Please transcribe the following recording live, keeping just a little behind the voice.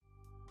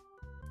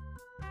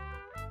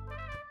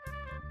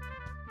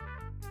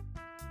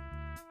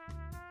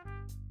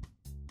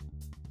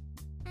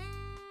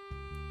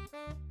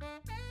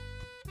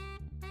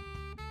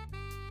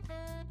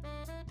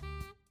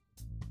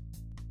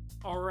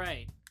All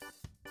right,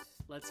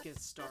 let's get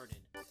started.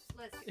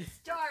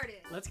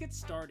 Let's get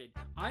started.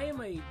 I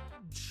am a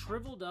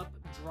shriveled up,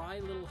 dry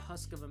little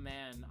husk of a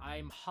man.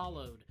 I'm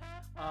hollowed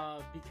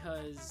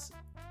because,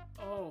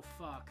 oh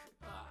fuck.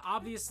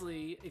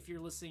 Obviously, if you're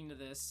listening to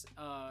this,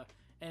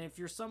 and if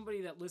you're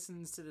somebody that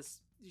listens to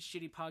this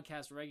shitty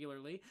podcast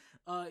regularly,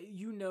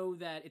 you know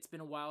that it's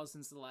been a while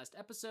since the last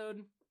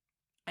episode.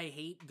 I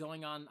hate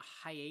going on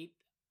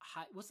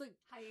what's the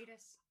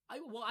hiatus?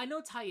 I know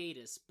it's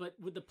hiatus, but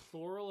would the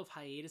plural of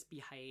hiatus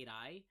be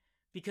hiati?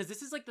 Because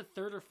this is like the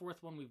third or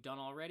fourth one we've done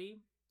already,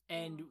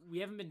 and we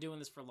haven't been doing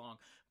this for long.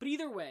 But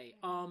either way,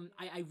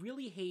 I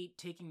really hate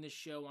taking this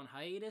show on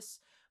hiatus,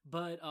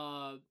 but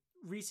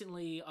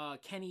recently,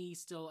 Kenny's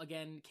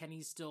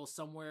still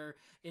somewhere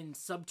in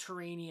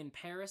subterranean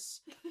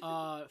Paris,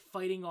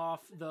 fighting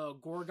off the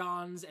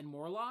Gorgons and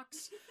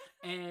Morlocks,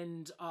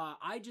 and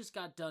I just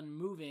got done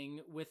moving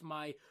with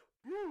my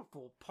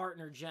beautiful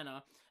partner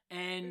Jenna,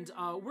 and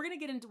we're gonna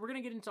get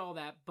into all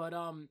that, but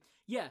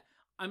yeah,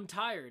 I'm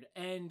tired,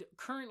 and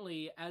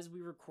currently as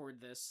we record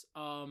this,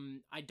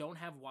 I don't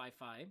have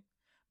Wi-Fi,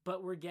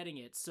 but we're getting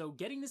it. So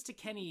getting this to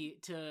Kenny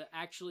to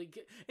actually,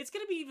 it's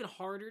gonna be even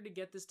harder to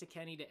get this to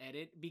Kenny to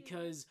edit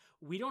because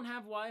we don't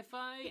have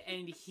Wi-Fi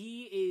and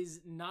he is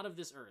not of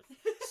this earth.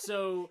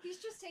 So he's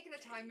just taking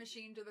a time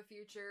machine to the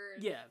future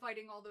and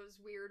fighting all those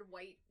weird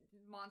white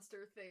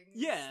monster things.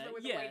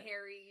 With the white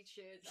hairy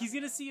shit. He's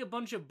gonna see a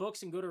bunch of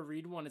books and go to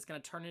read one. It's gonna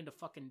turn into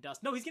fucking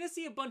dust. No, he's gonna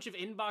see a bunch of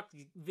inbox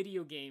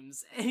video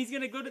games and he's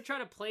gonna go to try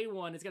to play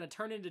one. It's gonna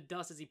turn into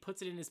dust as he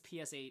puts it in his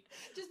PS8.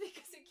 Just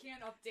because it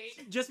can't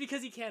update. Just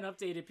because he can't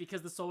update it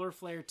because the solar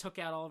flare took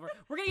out all of our...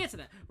 We're gonna get to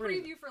that.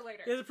 Preview for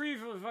later. There's a preview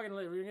for fucking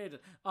later. We're gonna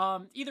get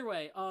to either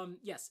way,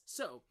 yes.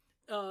 So,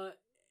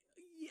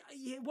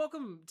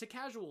 welcome to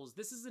Casuals.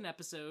 This is an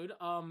episode.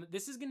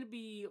 This is gonna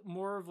be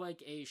more of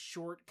like a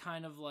short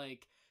kind of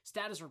like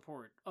status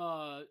report.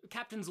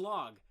 Captain's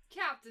log.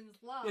 Captain's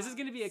log. This is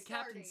gonna be a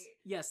Start captain's... date.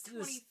 Yes.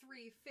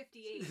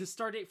 23:58.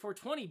 Start date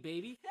 420,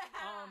 baby.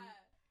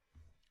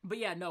 But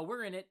yeah, no,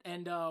 we're in it,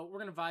 and we're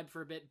gonna vibe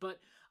for a bit, but...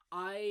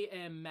 I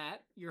am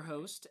Matt, your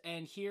host,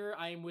 and here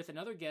I am with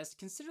another guest.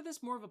 Consider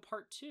this more of a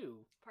part two.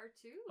 Part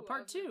two? A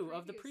part two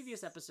of the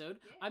previous episode.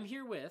 Yeah. I'm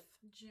here with...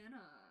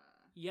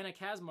 Yenna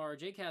Kazmar,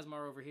 Jay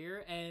Kazmar over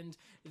here, and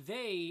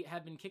they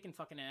have been kicking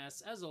fucking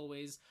ass, as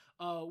always.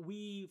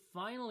 We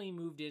finally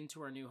moved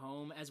into our new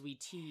home, as we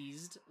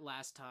teased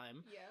last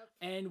time. Yep.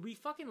 And we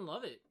fucking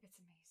love it. It's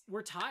amazing.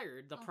 We're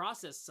tired. The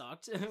process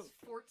sucked. It was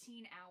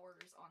 14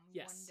 hours on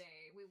one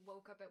day. We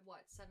woke up at,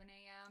 7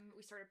 a.m.?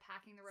 We started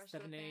packing the rest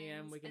of the things. 7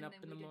 a.m., waking up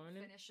in the morning. And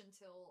then we didn't finish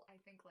until, I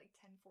think,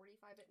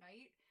 10:45 at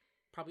night.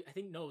 Probably, I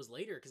think, no, it was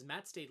later, because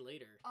Matt stayed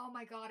later. Oh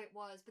my god, it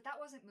was. But that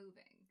wasn't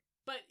moving.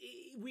 But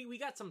we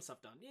got some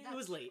stuff done. It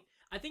was late.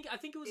 I think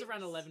it was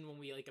around 11 when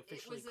we officially called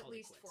it quits. It was at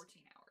least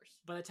 14 hours.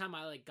 By the time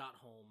I got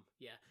home,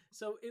 yeah.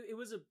 So it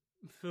was it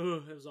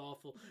was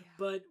awful. Yeah.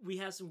 But we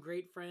have some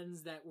great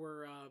friends that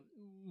were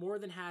more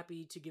than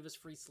happy to give us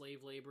free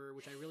slave labor,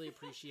 which I really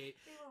appreciate.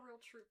 They were real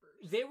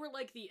troopers. They were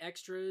like the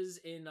extras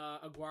in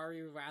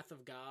Aguari Wrath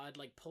of God,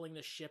 like pulling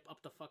the ship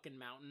up the fucking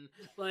mountain.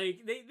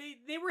 Like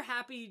they were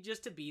happy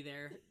just to be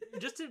there,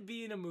 just to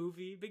be in a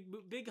movie,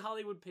 big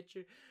Hollywood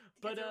picture.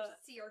 But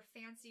see our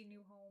fancy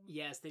new home.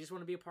 Yes, they just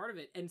want to be a part of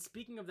it. And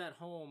speaking of that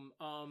home,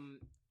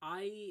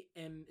 I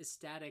am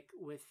ecstatic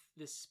with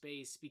this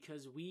space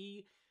because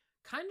we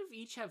kind of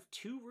each have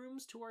 2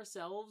 rooms to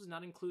ourselves,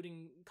 not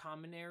including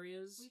common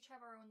areas. We each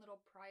have our own little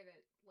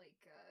private,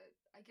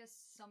 I guess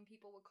some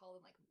people would call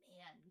them,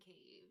 man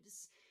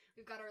caves.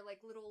 We've got our,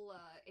 little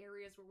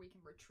areas where we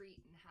can retreat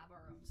and have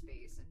our own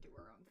space and do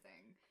our own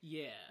thing.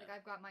 Yeah.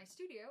 I've got my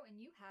studio, and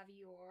you have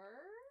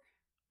your...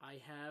 I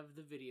have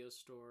the video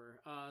store.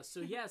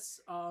 So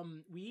yes,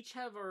 we each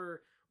have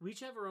our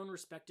own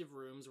respective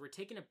rooms. We're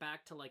taking it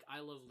back to I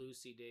Love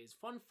Lucy days.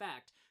 Fun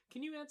fact: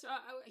 can you answer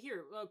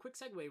here? Quick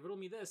segue. Riddle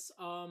me this.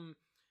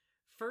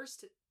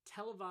 First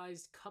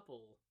televised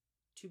couple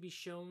to be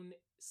shown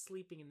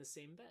sleeping in the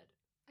same bed.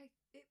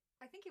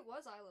 I think it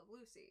was I Love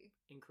Lucy.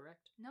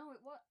 Incorrect. No, it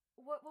was.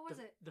 What was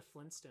it? The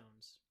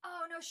Flintstones.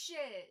 Oh, no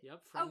shit.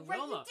 Yep, Fred and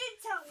Wilma. You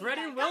did tell me Fred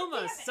that. and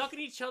Wilma sucking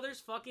each other's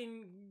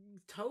fucking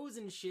toes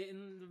and shit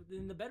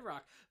in the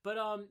bedrock. But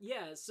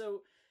yeah,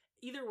 so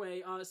either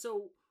way,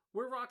 so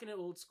we're rocking it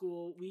old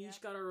school. We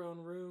each got our own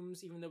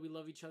rooms, even though we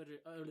love each other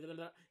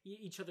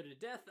to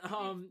death.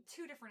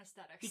 2 different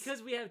aesthetics.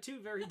 Because we have 2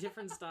 very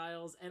different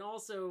styles. And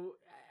also,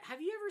 have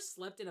you ever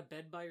slept in a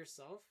bed by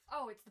yourself?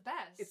 Oh, it's the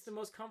best. It's the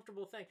most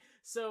comfortable thing.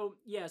 So,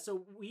 yeah,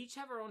 so we each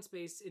have our own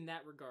space in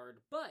that regard.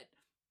 But,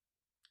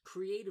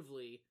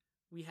 creatively,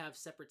 we have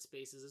separate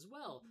spaces as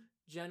well. Mm-hmm.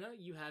 Jenna,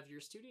 you have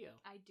your studio.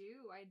 I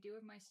do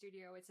have my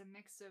studio. It's a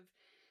mix of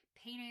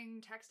painting,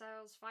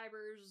 textiles,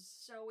 fibers,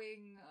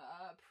 sewing,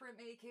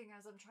 printmaking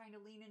as I'm trying to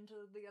lean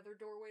into the other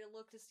doorway to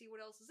look to see what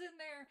else is in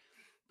there.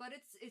 But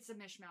it's a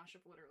mishmash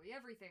of literally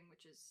everything,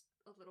 which is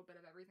a little bit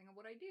of everything of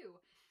what I do.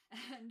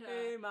 And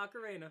hey,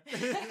 Macarena.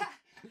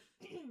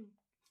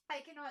 I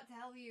cannot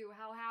tell you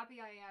how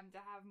happy I am to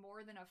have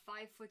more than a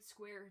 5-foot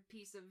square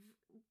piece of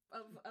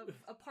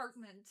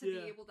apartment to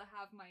be able to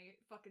have my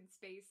fucking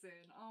space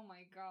in. Oh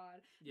my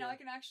god. Yeah. Now I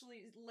can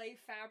actually lay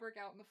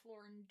fabric out on the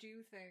floor and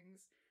do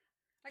things.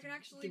 I can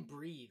actually You can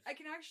breathe. I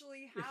can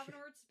actually have an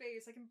art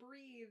space. I can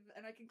breathe,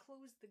 and I can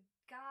close the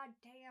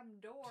goddamn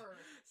door.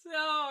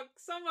 So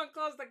someone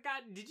closed the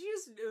Did you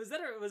just was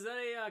that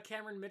a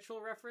Cameron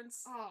Mitchell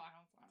reference? Oh, I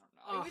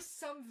don't know. It was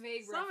some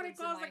vague Somebody reference.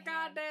 closed the in my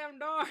head. goddamn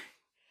door.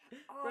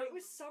 Oh, it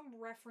was some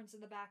reference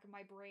in the back of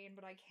my brain,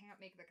 but I can't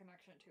make the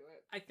connection to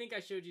it. I think I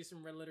showed you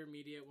some Red Letter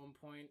Media at one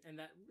point, and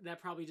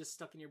that probably just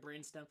stuck in your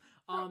brainstem.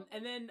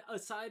 And then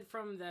aside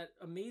from that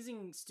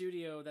amazing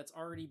studio that's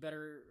already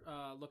better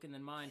looking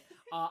than mine,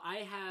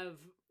 I have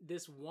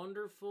this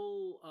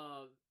wonderful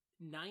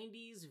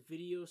 90s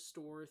video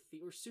store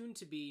or soon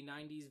to be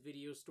 90s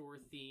video store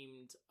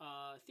themed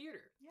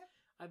theater. Yep.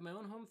 I have my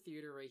own home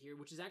theater right here,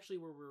 which is actually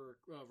where we're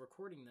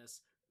recording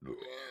this.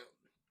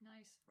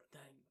 Nice.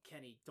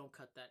 Kenny, don't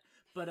cut that.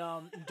 But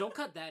don't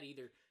cut that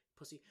either,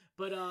 pussy.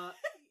 But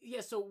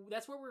yeah, so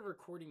that's where we're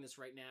recording this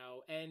right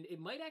now, and it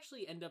might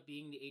actually end up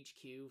being the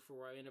HQ for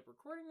where I end up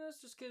recording this,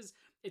 just because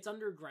it's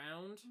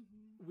underground.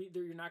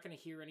 Mm-hmm. You're not going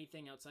to hear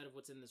anything outside of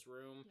what's in this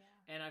room,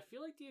 Yeah. and I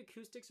feel like the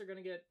acoustics are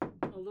going to get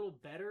a little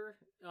better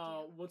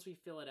once we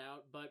fill it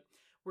out. But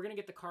we're going to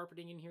get the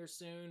carpeting in here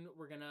soon.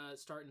 We're going to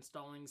start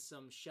installing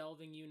some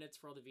shelving units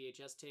for all the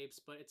VHS tapes,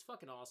 but it's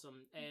fucking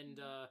awesome.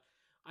 And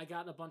I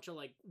got a bunch of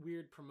like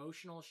weird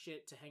promotional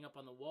shit to hang up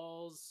on the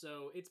walls,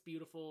 so it's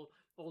beautiful.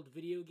 Old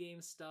video game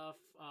stuff,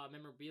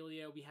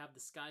 memorabilia. We have the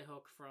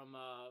Skyhook from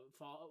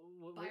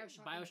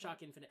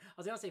Bioshock Infinite. I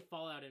was gonna say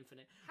Fallout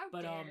Infinite, How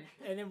but dare.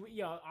 and then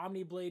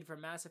Omni Blade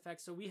from Mass Effect.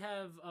 So we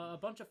have a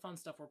bunch of fun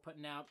stuff we're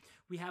putting out.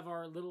 We have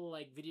our little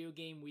like video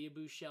game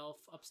weeaboo shelf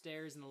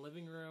upstairs in the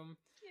living room.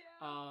 Yeah.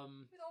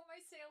 With all my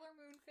Sailor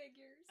Moon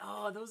figures.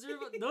 Oh, those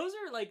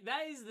are like,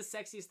 that is the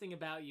sexiest thing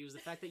about you, is the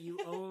fact that you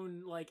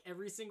own like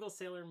every single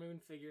Sailor Moon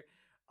figure,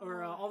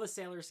 or all the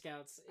Sailor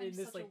Scouts in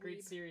this like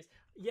great series.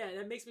 Yeah,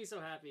 that makes me so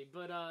happy.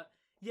 But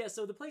yeah,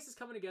 so the place is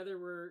coming together.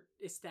 We're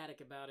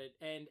ecstatic about it,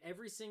 and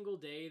every single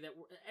day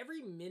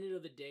every minute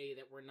of the day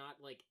that we're not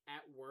like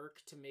at work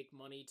to make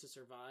money to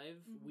survive,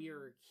 we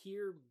are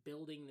here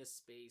building this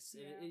space,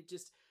 and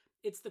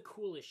it's the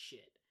coolest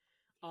shit.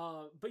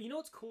 But you know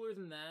what's cooler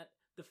than that?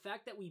 The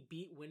fact that we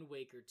beat Wind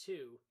Waker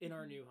 2 in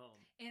our new home.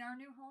 In our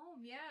new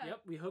home, yeah.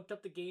 Yep, we hooked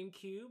up the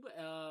GameCube,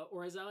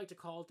 or as I like to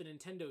call it, the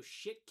Nintendo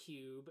Shit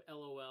Cube,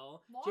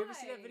 LOL. Why? Did you ever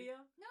see that video?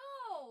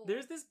 No!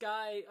 There's this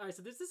guy, alright,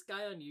 so there's this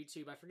guy on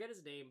YouTube, I forget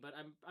his name, but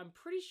I'm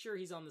pretty sure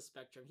he's on the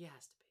spectrum. He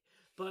has to be.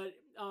 But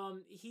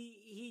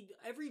he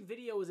every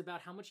video is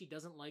about how much he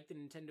doesn't like the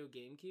Nintendo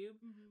GameCube,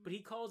 but he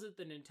calls it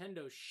the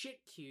Nintendo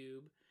Shit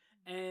Cube.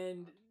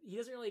 And he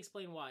doesn't really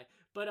explain why.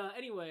 But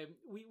anyway,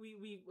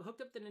 we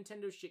hooked up the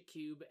Nintendo Shit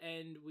Cube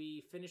and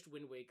we finished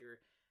Wind Waker.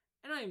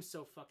 And I am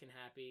so fucking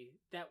happy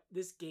that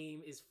this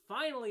game is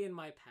finally in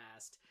my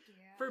past.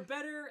 Yeah. For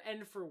better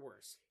and for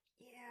worse.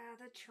 Yeah,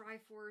 the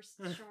Triforce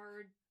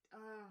shard.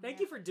 Thank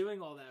you for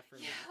doing all that for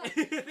me.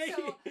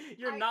 So,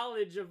 Your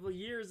knowledge of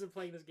years of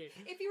playing this game.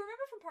 If you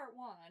remember from part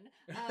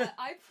 1,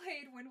 I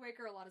played Wind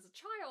Waker a lot as a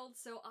child,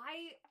 so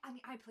I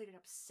played it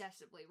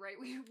obsessively, right?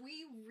 We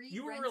re-rented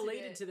You were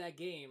related to that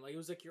game. Like, it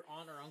was like your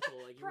aunt or uncle.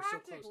 Like, you were so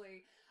close.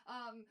 Practically.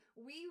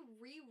 We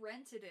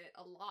re-rented it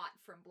a lot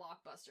from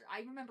Blockbuster.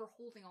 I remember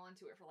holding on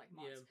to it for like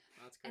months. Yeah,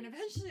 that's great. And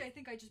eventually I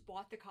think I just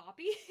bought the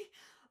copy.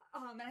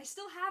 And I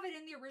still have it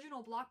in the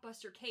original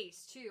Blockbuster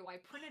case too. I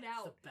printed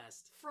out the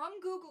best from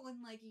Google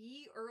in like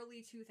early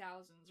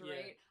 2000s,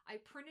 right? Yeah.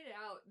 I printed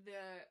out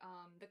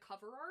the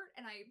cover art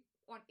and I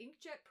on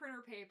inkjet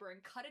printer paper and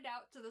cut it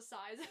out to the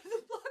size of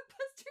the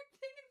Blockbuster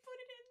thing and put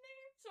it in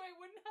there so I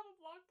wouldn't have a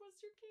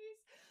Blockbuster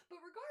case. But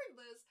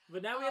regardless,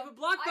 but now we have a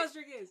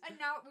Blockbuster case. And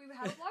now we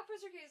have a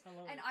Blockbuster case.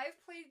 And I've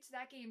played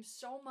that game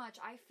so much,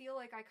 I feel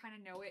like I kind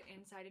of know it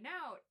inside and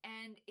out.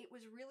 And it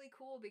was really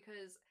cool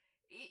because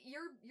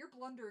you're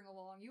blundering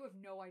along. You have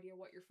no idea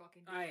what you're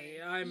fucking doing.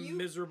 I'm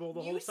miserable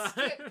the whole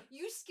time.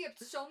 You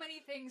skipped so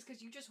many things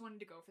because you just wanted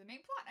to go for the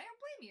main plot. I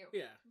don't blame you.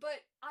 Yeah.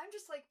 But I'm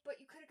just like,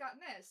 but you could have gotten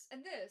this,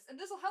 and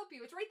this will help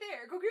you. It's right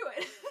there. Go do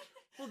it.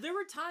 Well, there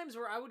were times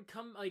where I would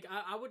come, like,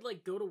 I would,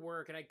 like, go to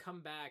work, and I'd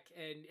come back,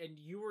 and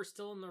you were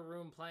still in the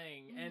room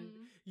playing, and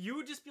you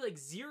would just be, like,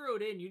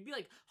 zeroed in. You'd be,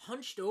 like,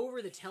 hunched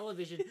over the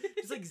television,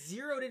 just, like,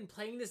 zeroed in,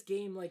 playing this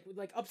game,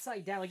 like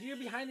upside down. Like, you're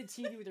behind the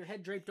TV with your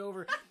head draped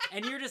over,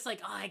 and you're just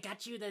like, oh, I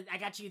got you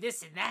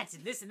this and that,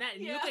 and this and that,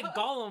 and you look like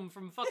Gollum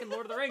from fucking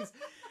Lord of the Rings.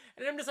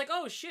 And I'm just like,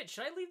 oh, shit,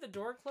 should I leave the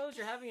door closed?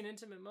 You're having an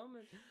intimate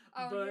moment.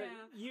 Oh, but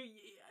yeah.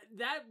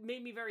 That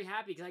made me very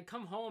happy because I'd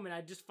come home and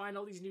I'd just find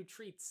all these new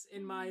treats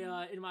in my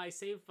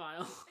save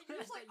file. And you're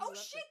just like, oh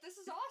shit, this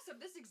is awesome.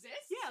 This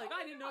exists. Yeah, like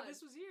I didn't know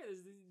this was here.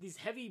 There's these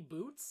heavy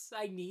boots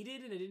I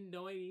needed and I didn't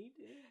know I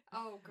needed.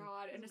 Oh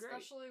god, and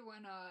especially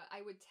when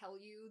I would tell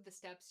you the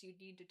steps you'd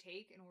need to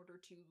take in order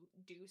to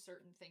do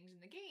certain things in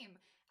the game.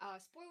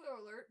 Spoiler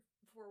alert,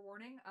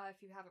 forewarning,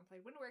 if you haven't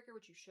played Wind Waker,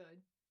 which you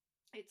should.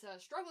 It's a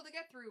struggle to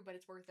get through, but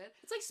it's worth it.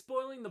 It's like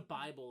spoiling the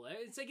Bible.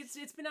 It's like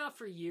it's been out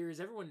for years.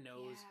 Everyone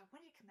knows. Yeah,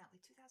 when did it come out?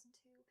 Like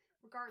 2002?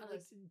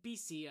 Regardless.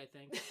 BC, I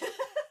think.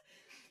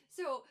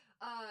 So,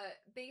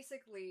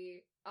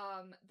 basically,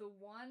 the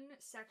one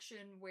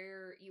section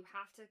where you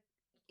have to,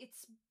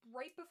 it's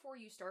right before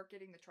you start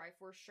getting the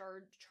Triforce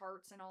shard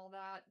charts and all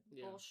that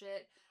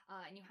bullshit,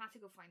 and you have to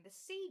go find the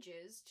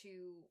sages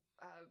to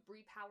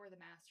repower the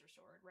Master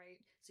Sword,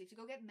 right? So you have to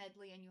go get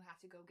Medley, and you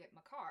have to go get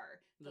Makar,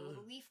 the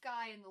little leaf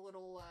guy, and the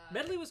little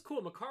Medley was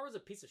cool. Makar was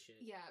a piece of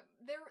shit. Yeah,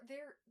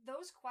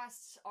 those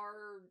quests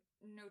are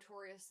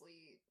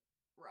notoriously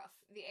rough.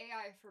 The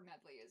AI for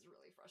Medley is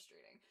really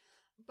frustrating.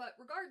 But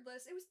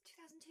regardless, it was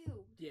 2002,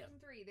 2003. Yeah.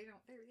 They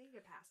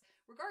get past.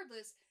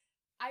 Regardless,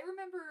 I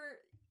remember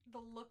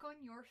the look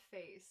on your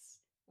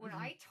face when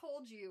I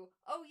told you,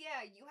 oh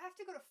yeah, you have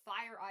to go to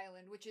Fire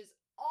Island, which is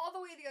all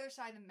the way to the other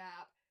side of the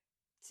map,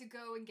 to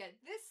go and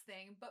get this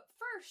thing. But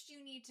first,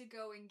 you need to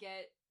go and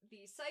get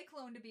the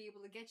Cyclone to be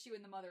able to get you in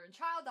the Mother and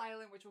Child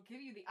Island, which will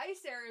give you the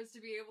ice arrows to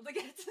be able to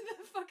get to the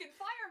fucking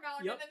Fire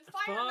Mountain, Yep, and then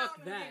Fire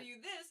Mountain will that. give you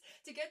this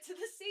to get to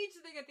the Sage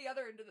thing at the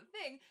other end of the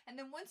thing, and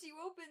then once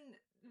you open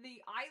the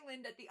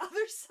island at the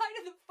other side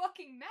of the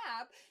fucking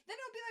map, then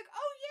it'll be like,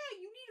 oh yeah,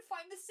 you need to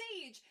find the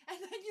Sage, and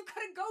then you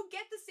gotta go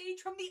get the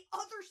Sage from the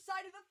other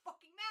side of the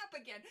fucking map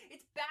again.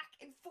 It's back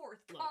and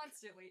forth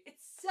constantly. It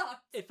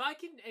sucks. If I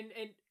can,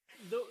 and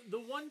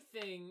the one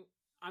thing.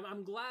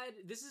 I'm glad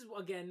this is,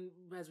 again,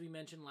 as we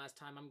mentioned last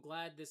time, I'm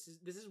glad this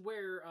is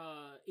where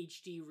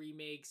HD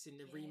remakes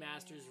and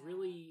remasters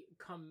really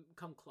come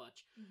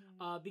clutch.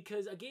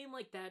 Because a game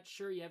like that,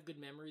 sure, you have good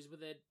memories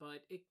with it,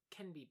 but it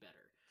can be better.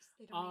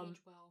 They don't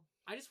age well.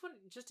 I just want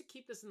to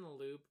keep this in the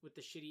loop with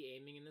the shitty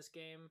aiming in this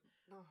game.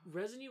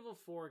 Resident Evil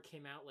 4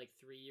 came out like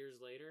 3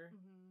 years later.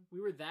 We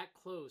were that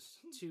close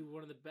to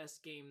one of the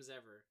best games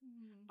ever.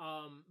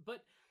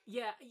 But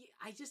yeah,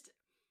 I just...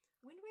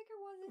 Wind Waker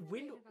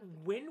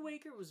wasn't. Wind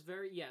Waker was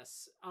very,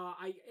 yes.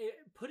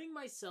 Putting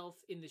myself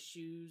in the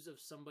shoes of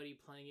somebody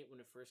playing it when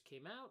it first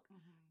came out,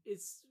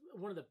 it's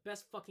one of the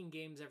best fucking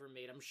games ever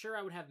made. I'm sure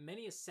I would have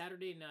many a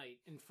Saturday night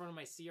in front of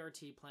my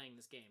CRT playing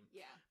this game.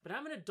 Yeah. But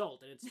I'm an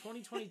adult and it's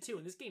 2022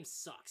 and this game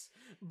sucks.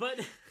 But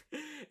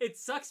it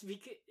sucks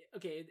because,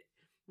 okay,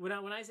 when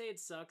I say it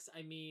sucks,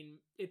 I mean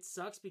it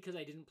sucks because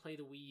I didn't play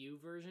the Wii U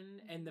version,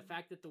 and the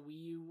fact that the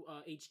Wii U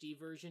HD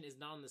version is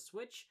not on the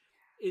Switch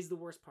is the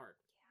worst part.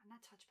 That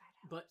touchpad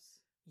helps. But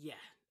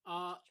yeah,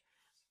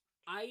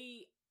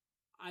 I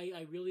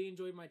really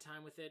enjoyed my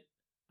time with it.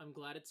 I'm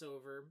glad it's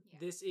over. Yeah.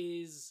 This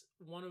is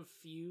one of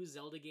few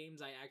Zelda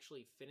games I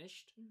actually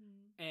finished,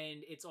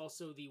 and it's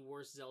also the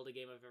worst Zelda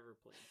game I've ever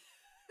played.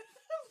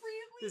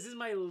 Really? This is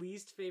my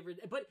least favorite.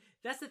 But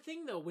that's the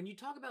thing, though. When you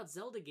talk about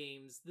Zelda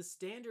games, the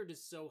standard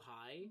is so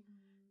high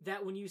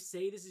that when you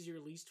say this is your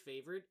least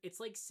favorite, it's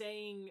like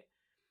saying,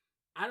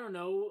 I don't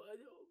know,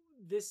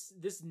 this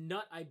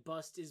nut I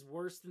bust is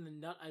worse than the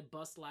nut I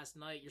bust last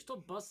night. You're still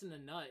busting a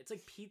nut. It's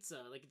like pizza.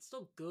 Like, it's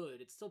still good.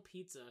 It's still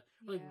pizza.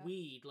 Or like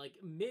weed. Like,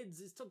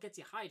 mids, it still gets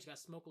you high. You just gotta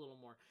smoke a little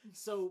more.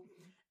 So,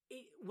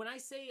 when I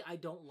say I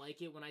don't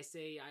like it, when I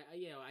say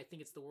I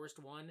think it's the worst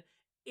one,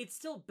 it's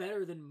still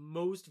better than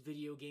most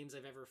video games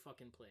I've ever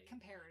fucking played.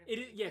 Comparatively. It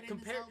is, yeah,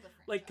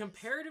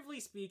 comparatively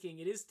speaking,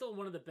 it is still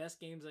one of the best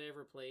games I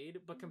ever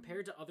played, but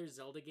compared to other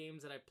Zelda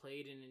games that I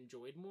played and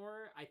enjoyed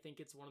more, I think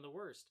it's one of the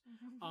worst.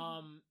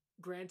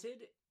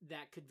 Granted,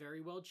 that could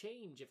very well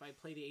change if I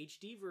play the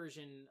HD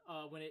version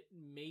when it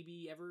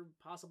maybe ever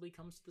possibly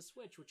comes to the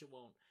Switch, which it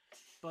won't.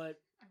 But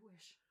I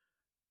wish.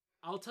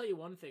 I'll tell you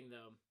one thing,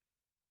 though.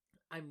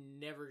 I'm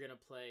never gonna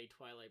play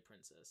Twilight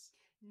Princess.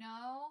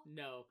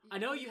 No. I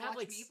know you have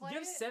like you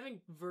have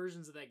 7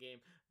 versions of that game,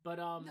 but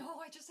no,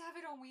 I just have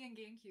it on Wii and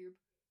GameCube.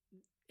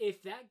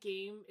 If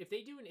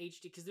they do an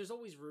HD, because there's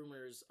always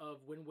rumors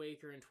of Wind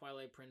Waker and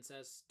Twilight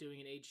Princess doing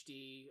an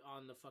HD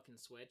on the fucking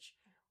Switch.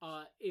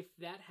 If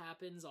that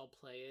happens, I'll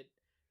play it.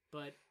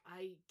 But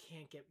I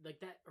can't get, like,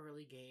 that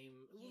early game.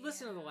 Yeah.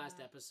 Listen to the last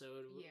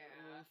episode. Yeah.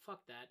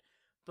 Fuck that.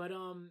 But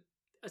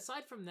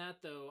aside from that,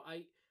 though,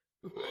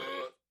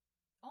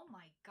 Oh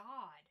my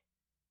god.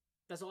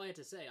 That's all I had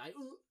to say.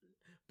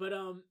 But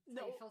no.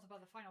 How you felt about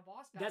the final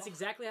boss battle. That's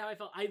exactly how I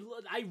felt.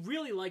 I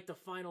really liked the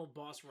final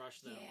boss rush,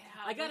 though.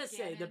 Yeah, I gotta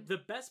say, the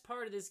best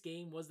part of this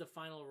game was the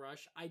final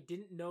rush. I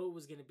didn't know it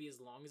was going to be as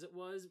long as it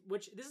was,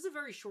 which this is a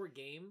very short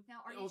game, now,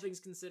 all things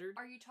considered.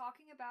 Are you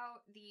talking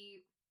about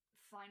the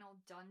final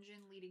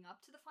dungeon leading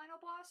up to the final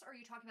boss, or are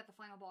you talking about the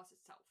final boss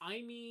itself?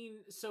 I mean,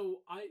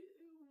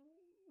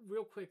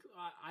 real quick,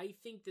 I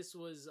think this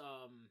was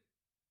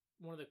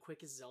one of the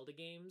quickest Zelda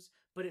games,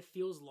 but it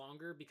feels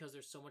longer because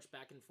there's so much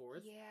back and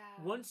forth.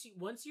 Yeah.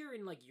 Once you're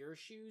in like your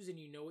shoes and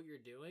you know what you're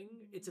doing,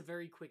 it's a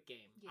very quick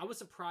game. Yeah. I was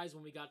surprised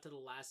when we got to the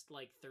last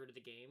like third of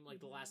the game,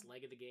 like the last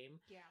leg of the game.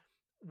 Yeah.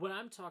 What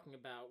I'm talking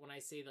about when I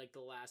say like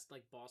the last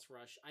like boss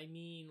rush, I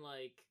mean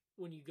like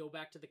when you go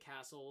back to the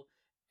castle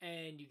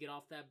and you get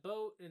off that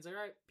boat and it's like,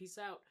 all right, peace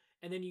out.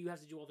 And then you have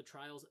to do all the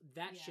trials.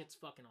 That shit's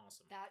fucking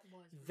awesome. That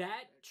was really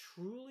that good.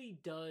 Truly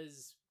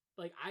does,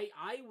 like,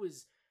 I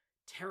was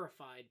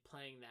terrified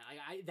playing that.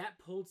 I that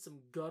pulled some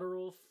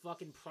guttural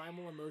fucking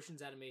primal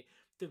emotions out of me.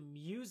 The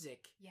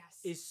music Yes.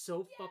 is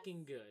so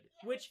fucking good,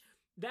 which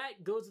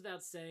that goes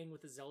without saying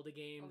with the Zelda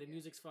game. The Okay.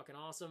 music's fucking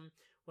awesome.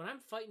 When I'm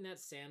fighting that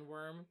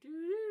sandworm,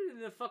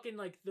 and the fucking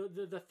like the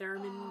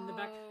theremin in the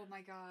back, Oh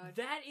my god.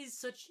 that is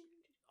such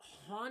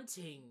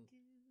haunting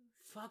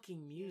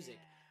fucking music.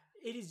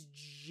 Yeah. It is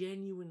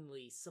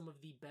genuinely some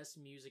of the best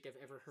music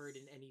I've ever heard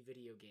in any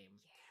video game.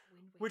 Yeah,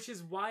 Wind Waker. Which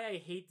is why I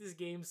hate this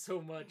game so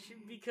much,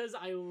 because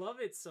I love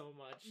it so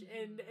much.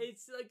 And Mhm.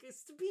 it's like,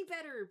 it's to be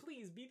better,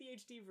 please, be the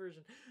HD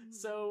version. Mhm.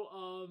 So,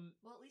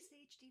 Well, at least the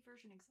HD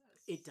version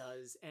exists. it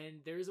does,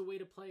 and there's a way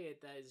to play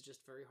it that is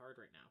just very hard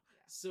right now.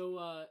 Yeah.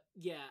 So,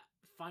 yeah,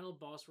 final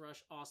boss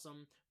rush,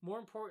 awesome. More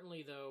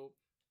importantly, though,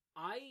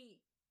 I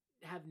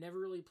have never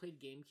really played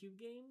GameCube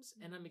games,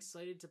 and I'm Mhm.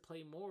 excited to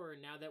play more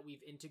now that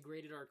we've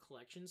integrated our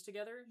collections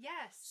together.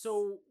 Yes.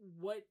 So,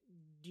 what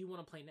do you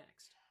want to play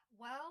next?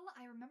 Well,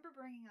 I remember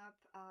bringing up,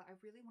 I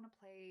really want to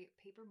play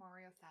Paper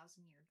Mario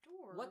Thousand Year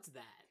Door. What's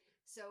that?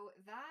 So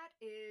that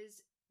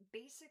is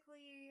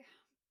basically.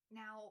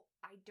 Now,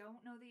 I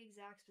don't know the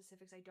exact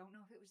specifics. I don't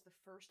know if it was the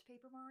first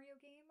Paper Mario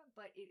game,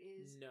 but it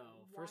is.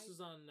 No, first was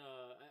on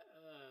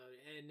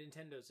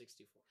Nintendo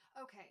 64.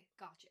 Okay,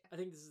 gotcha. I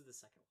think this is the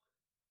second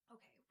one,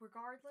 Okay,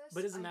 regardless. but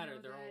it doesn't I matter.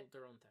 know They're all that-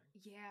 their own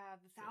thing. Yeah,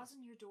 the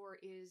Thousand Year Door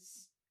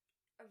is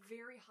a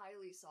very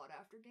highly sought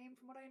after game,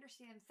 from what I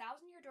understand.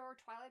 Thousand Year Door,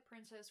 Twilight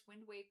Princess,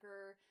 Wind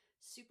Waker,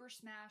 Super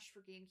Smash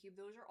for GameCube.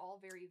 Those are all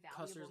very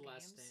valuable Custer's games.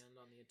 Last Stand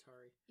on the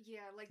Atari.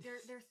 Yeah, like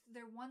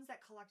they're ones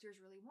that collectors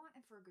really want,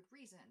 and for a good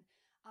reason.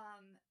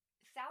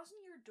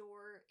 Thousand Year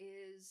Door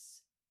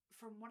is,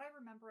 from what I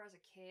remember as a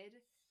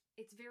kid,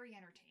 it's very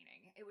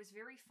entertaining. It was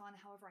very fun.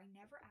 However, I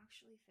never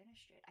actually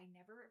finished it. I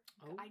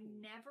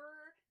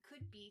never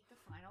could beat the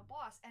final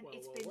boss, and Well,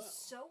 it's well, been well.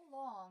 so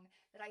long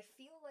that I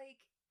feel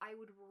like I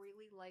would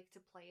really like to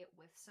play it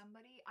with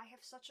somebody. I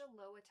have such a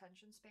low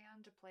attention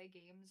span to play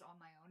games on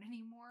my own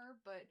anymore,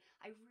 but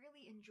I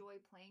really enjoy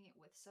playing it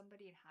with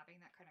somebody and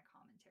having that kind of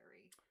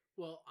commentary.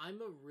 Well,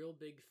 I'm a real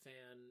big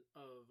fan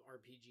of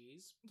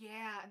RPGs,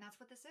 Yeah, and that's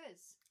what this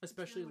is.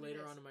 especially really what it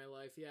later is. on in my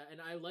life. Yeah, and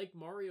I like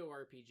Mario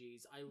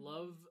RPGs. I Mhm.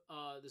 love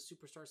the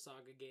Superstar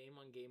Saga game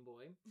on Game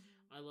Boy.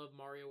 I love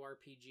Mario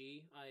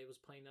RPG. I was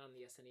playing that on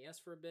the SNES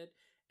for a bit,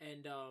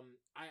 and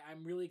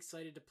I'm really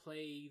excited to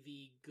play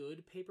the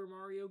good Paper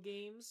Mario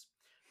games,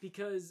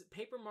 because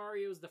Paper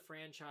Mario is the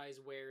franchise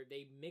where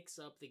they mix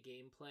up the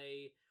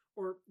gameplay,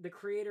 or the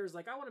creator is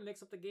like, I want to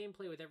mix up the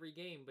gameplay with every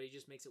game, but he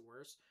just makes it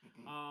worse.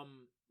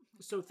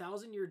 So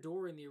Thousand Year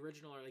Door and the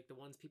original are like the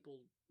ones people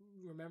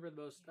remember the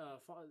most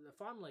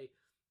fondly.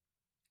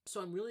 So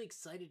I'm really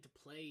excited to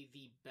play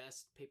the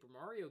best Paper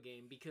Mario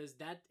game, because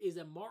that is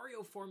a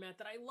Mario format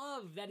that I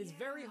love. That is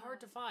very hard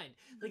to find.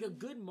 Like, a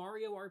good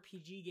Mario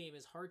RPG game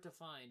is hard to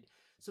find.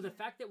 So the Yeah.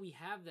 fact that we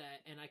have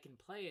that and I can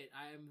play it,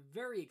 I am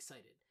very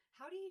excited.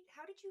 How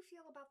did you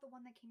feel about the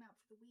one that came out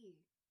for the Wii?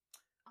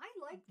 I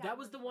like that. That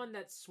was the one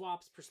that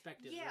swaps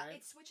perspectives, Yeah, right?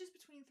 it switches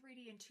between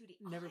 3D and 2D.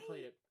 Never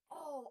played it.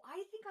 Oh,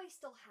 I think I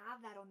still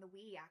have that on the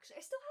Wii. Actually,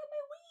 I still have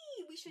my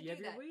Wii. We should You have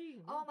do your that.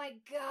 Wii? Oh my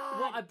god.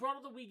 Well, I brought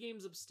all the Wii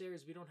games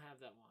upstairs. We don't have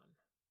that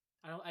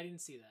one. I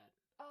didn't see that.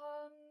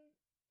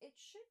 It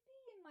should be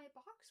in my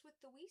box with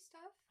the Wii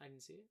stuff. I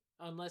didn't see it.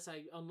 Unless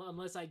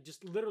I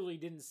just literally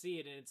didn't see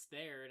it and it's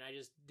there and I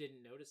just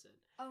didn't notice it.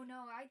 Oh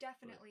no, I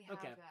definitely have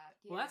okay. that.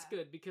 Well, that's Yeah.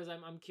 good, because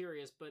I'm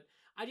curious, but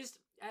I just,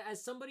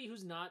 as somebody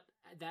who's not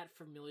that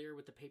familiar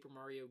with the Paper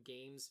Mario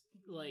games,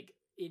 Mhm. like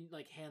in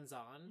like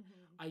hands-on,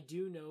 Mhm. I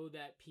do know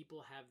that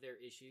people have their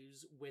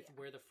issues with Yeah.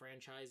 where the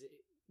franchise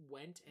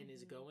went and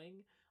is Mhm.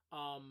 going.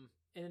 And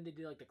then they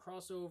did like the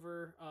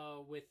crossover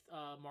with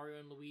Mario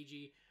and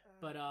Luigi,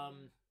 but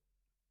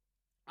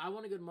I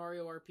want a good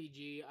Mario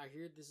RPG. I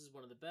hear this is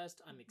one of the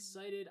best. I'm Mhm.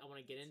 excited. I want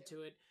to get Me into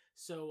too. it.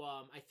 So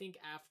I think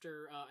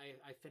after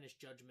I finish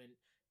Judgment,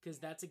 because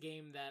that's a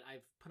game that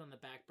I've put on the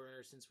back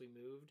burner since we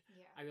moved.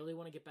 Yeah. I really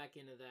want to get back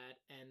into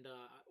that. And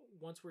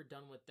once we're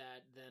done with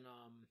that, then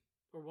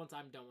or once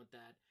I'm done with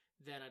that,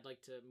 then I'd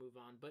like to move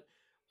on. But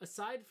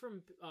aside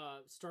from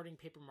starting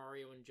Paper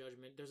Mario and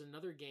Judgment, there's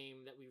another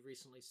game that we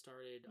recently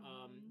started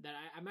Mhm.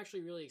 that I'm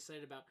actually really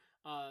excited about.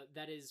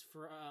 That is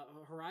for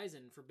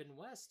Horizon Forbidden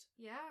West.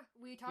 Yeah,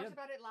 we talked Yeah.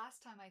 about it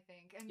last time, I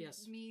think, and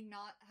Yes. me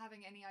not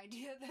having any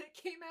idea that it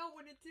came out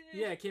when it did.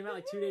 Yeah, it came out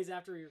like 2 days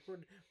after we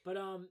recorded. But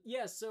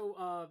yeah,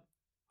 so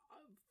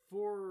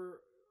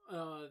for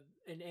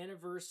an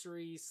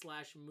anniversary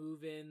 /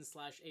 move-in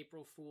 /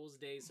 April Fool's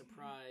Day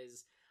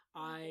surprise,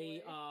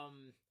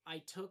 I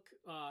took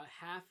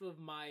half of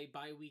my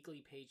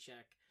bi-weekly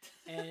paycheck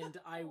and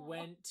I Aw.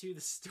 went to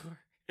the store.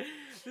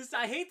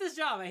 I hate this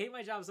job. I hate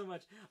my job so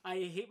much. I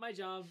hate my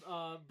job.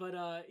 But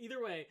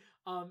either way,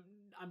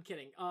 I'm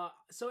kidding.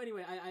 So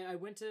anyway, I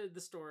went to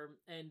the store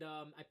and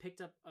I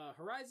picked up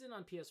Horizon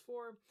on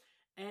PS4,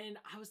 and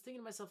I was thinking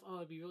to myself, oh,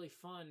 it'd be really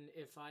fun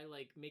if I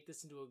like make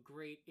this into a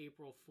great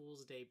April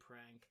Fool's Day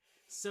prank.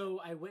 So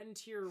I went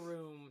into your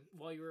room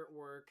while you were at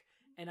work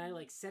and I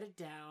like set it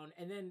down,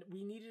 and then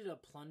we needed a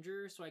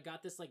plunger, so I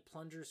got this like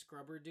plunger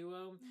scrubber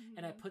duo,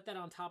 and I put that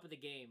on top of the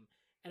game,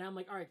 and I'm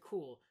like, all right,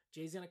 cool.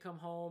 Jay's gonna come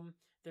home.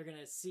 They're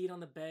gonna see it on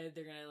the bed.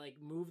 They're gonna like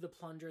move the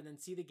plunger and then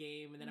see the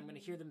game, and then I'm gonna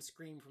hear them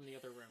scream from the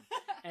other room,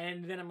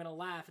 and then I'm gonna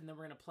laugh, and then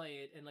we're gonna play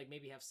it and like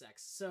maybe have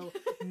sex. So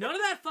none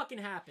of that fucking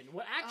happened.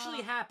 What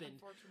actually happened?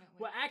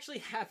 What actually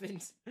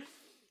happened?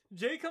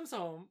 Jay comes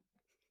home.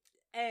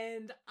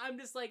 And I'm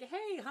just like,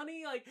 hey,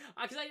 honey, like,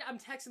 because I'm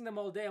texting them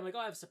all day. I'm like, oh,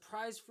 I have a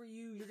surprise for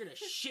you. You're gonna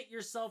shit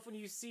yourself when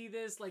you see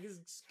this. Like,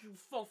 it's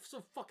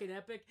so fucking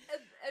epic.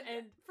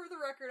 And for the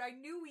record, I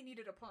knew we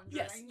needed a plunger.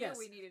 Yes, I knew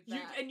we needed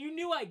that. And you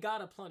knew I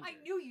got a plunger.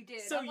 I knew you did.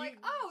 So I'm like,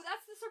 oh,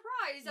 that's the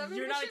surprise. I'm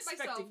you're gonna not shit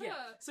expecting, myself.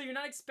 yeah. So you're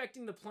not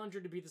expecting the plunger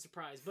to be the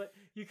surprise, but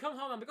you come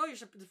home. I'm like, oh, your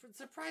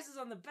surprise is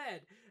on the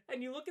bed,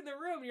 and you look in the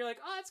room, and you're like,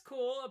 oh, that's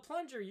cool, a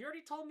plunger. You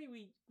already told me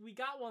we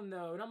got one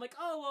though, and I'm like,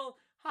 oh well.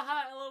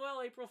 Haha,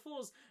 LOL, April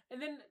Fools. And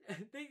then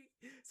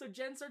so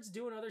Jen starts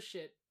doing other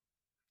shit.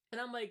 And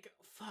I'm like,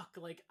 fuck,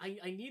 like,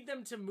 I need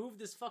them to move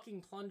this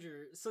fucking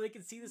plunger so they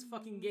can see this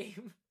fucking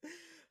game.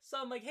 So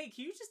I'm like, hey,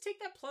 can you just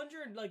take that plunger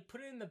and, like, put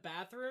it in the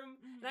bathroom?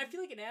 And I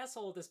feel like an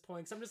asshole at this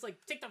point, because I'm just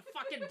like, take the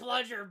fucking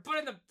plunger and put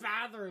it in the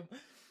bathroom.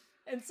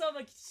 And so I'm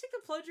like, just take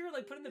the plunger,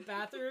 like, put it in the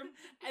bathroom.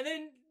 And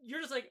then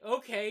you're just like,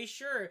 okay,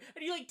 sure.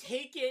 And you, like,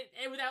 take it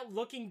and without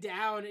looking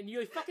down, and you,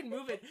 like, fucking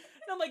move it.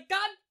 And I'm like,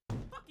 God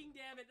fucking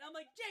damn it. And I'm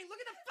like, Jay, look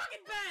at the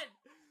fucking bed.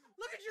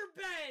 Look at your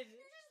bed.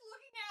 You're just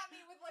looking at me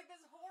with like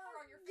this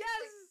horror on your face.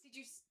 Yes. Like, did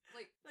you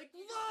like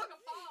you look. just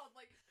appalled?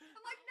 Like,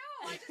 I'm like,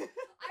 no.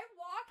 I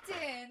walked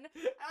in.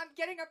 And I'm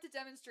getting up to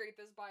demonstrate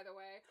this, by the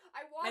way.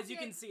 I walked in. As you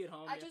can see at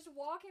home. I just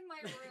walk in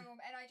my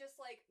room and I just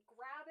like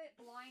grab it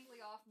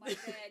blindly off my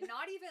bed,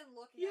 not even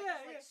looking.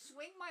 I just like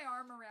swing my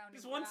arm around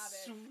and grab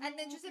it, and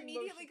then just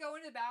immediately go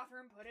into the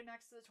bathroom, put it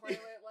next to the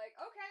toilet. Like,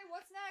 okay,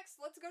 what's next?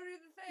 Let's go to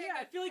the thing. Yeah,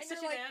 I feel like and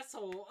such an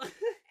asshole.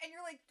 And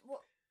you're like,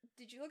 well,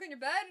 did you look on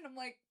your bed? And I'm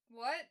like,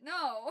 what?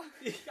 No.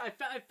 I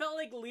felt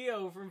like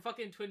Leo from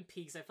fucking Twin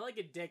Peaks. I felt like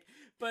a dick,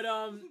 but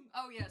oh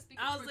yeah, speaking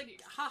I of was Twin like,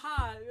 Peaks.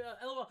 haha,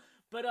 lol.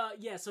 But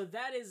yeah, so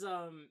that is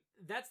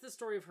that's the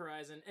story of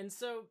Horizon, and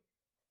so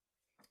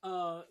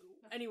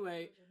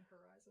anyway,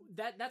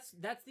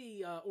 that's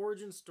the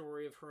origin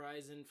story of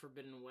Horizon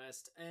Forbidden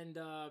West, and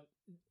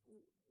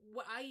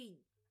what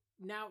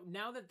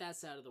now that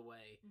that's out of the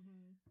way,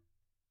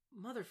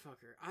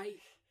 motherfucker,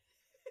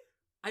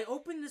 I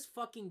opened this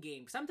fucking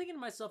game because I'm thinking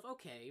to myself,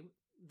 okay,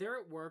 they're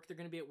at work, they're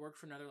gonna be at work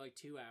for another like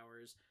 2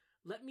 hours.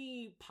 Let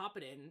me pop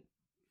it in.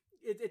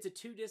 It's a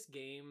 2-disc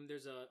game.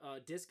 There's a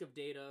disc of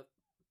data.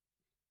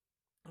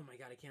 Oh my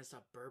god, I can't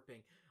stop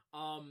burping.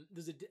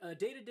 There's a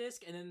data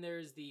disc, and then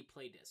there's the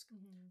play disc.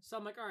 So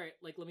I'm like, all right,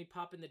 like let me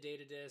pop in the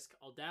data disc.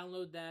 I'll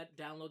download that,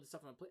 download the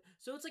stuff on play.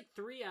 So it's like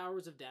 3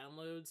 hours of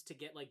downloads to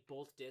get like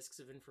both discs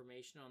of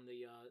information on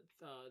the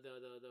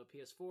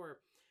PS4,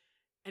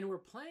 and we're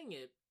playing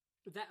it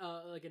that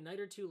like a night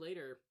or two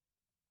later,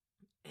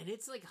 and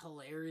it's like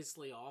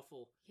hilariously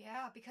awful.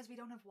 Yeah, because we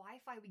don't have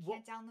Wi-Fi, we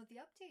can't download the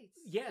updates.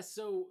 Yeah,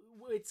 so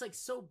it's like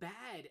so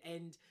bad,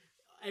 and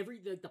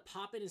the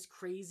pop-in is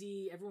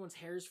crazy. Everyone's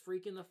hair's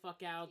freaking the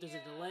fuck out. There's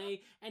a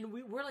delay, and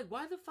we're like,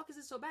 why the fuck is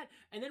this so bad?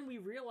 And then we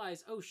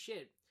realize, oh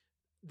shit,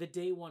 the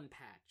day one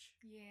patch.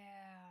 Yeah.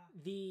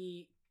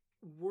 The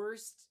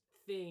worst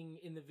thing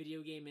in the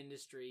video game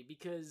industry,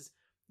 because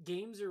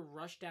games are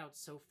rushed out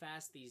so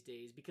fast these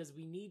days because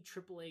we need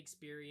AAA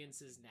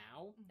experiences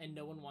now, and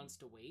no one wants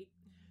to wait.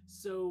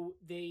 So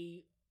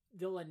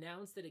they'll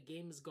announce that a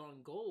game has gone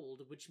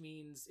gold, which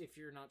means, if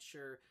you're not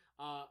sure,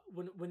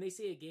 when they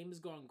say a game has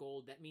gone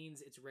gold, that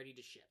means it's ready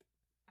to ship.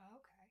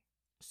 Okay.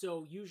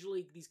 So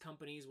usually these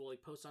companies will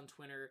like post on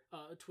Twitter,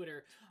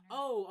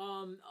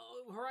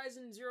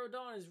 Horizon Zero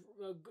Dawn is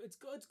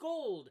it's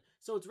gold,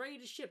 so it's ready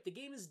to ship. The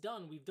game is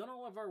done. We've done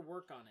all of our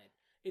work on it.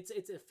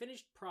 It's a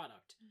finished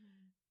product.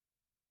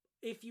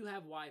 If you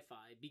have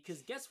Wi-Fi,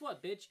 because guess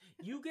what, bitch?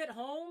 You get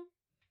home,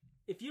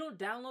 if you don't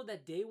download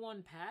that day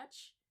one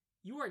patch,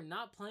 you are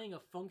not playing a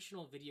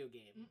functional video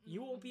game.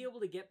 You won't be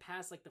able to get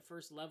past like the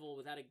first level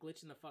without it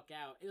glitching the fuck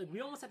out. Like we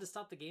almost had to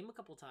stop the game a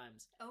couple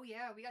times. Oh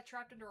yeah, we got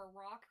trapped under a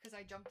rock because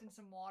I jumped in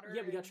some water.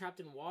 Yeah, we got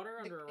trapped in water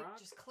under a rock. It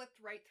just clipped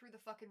right through the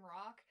fucking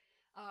rock.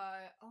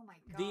 Oh my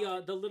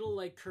god. The little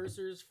like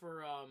cursors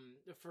for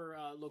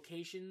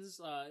locations,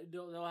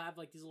 they'll have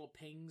like these little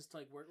pings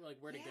to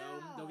where to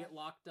go. They'll get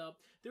locked up.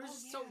 There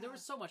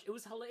was so much. It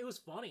was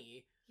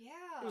funny. Yeah.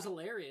 It was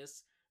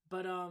hilarious.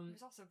 But it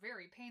was also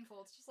very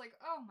painful. It's just like,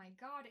 oh my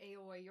god,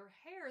 Aoi, your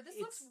hair. This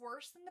looks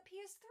worse than the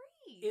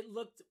PS3. It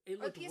looked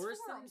PS4, worse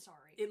than I'm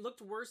sorry. It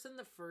looked worse than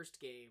the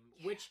first game,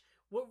 which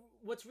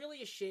what's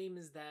really a shame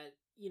is that,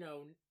 you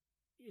know,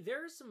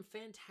 there are some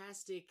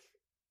fantastic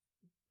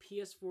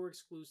PS4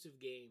 exclusive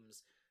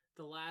games.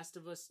 The Last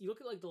of Us, you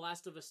look at like The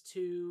Last of Us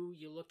 2,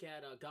 you look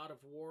at God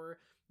of War.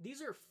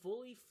 These are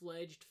fully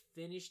fledged,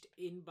 finished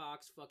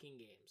in-box fucking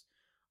games.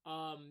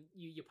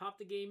 You pop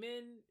the game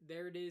in,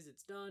 there it is,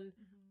 it's done.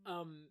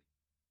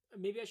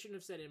 Maybe I shouldn't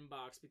have said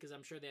inbox because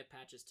I'm sure they have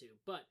patches too.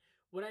 But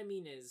What I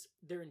mean is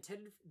they're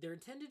intended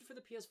for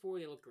the PS4.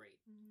 They look great.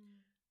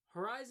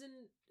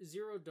 Horizon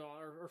Zero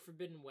Dawn or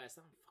Forbidden West,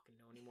 I don't fucking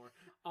know anymore.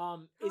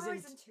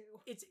 Horizon 2.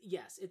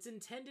 It's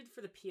intended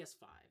for the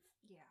PS5.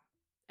 Yeah.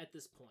 At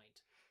this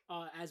point,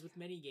 as with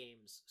many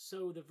games.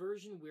 So the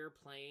version we're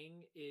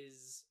playing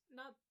is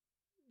not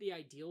the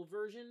ideal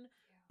version,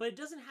 but it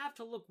doesn't have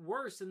to look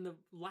worse than the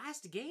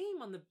last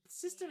game on the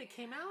system it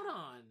came out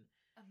on.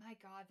 Oh my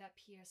god, that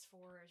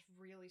PS4 is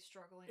really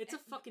struggling. It's a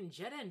fucking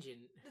jet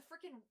engine. The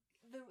freaking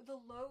the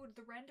load,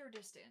 the render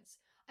distance.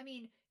 I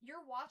mean,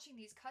 you're watching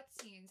these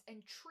cutscenes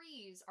and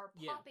trees are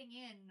popping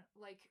in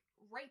like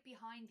right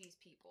behind these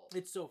people.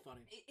 It's so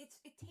funny. It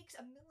takes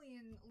a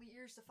million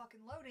years to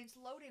fucking load, and it's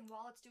loading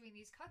while it's doing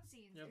these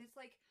cutscenes, and it's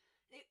like.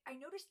 I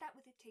noticed that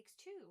with It Takes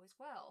Two as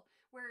well,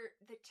 where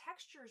the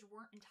textures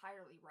weren't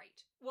entirely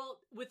right. Well,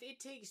 with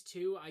It Takes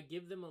Two, I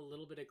give them a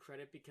little bit of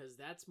credit because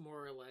that's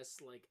more or less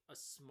like a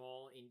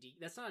small indie.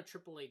 That's not a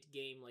AAA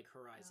game like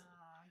Horizon.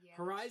 Yeah,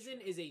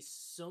 Horizon is a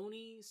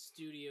Sony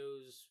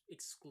Studios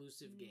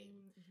exclusive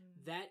game.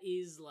 That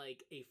is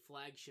like a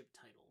flagship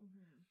title.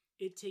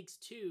 It Takes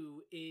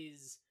Two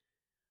is,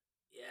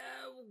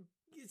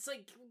 it's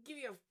like, give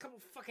you a couple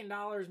fucking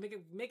dollars,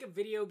 make a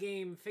video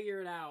game,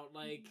 figure it out.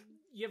 Like,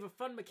 you have a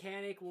fun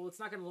mechanic. Well, it's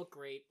not gonna look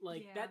great.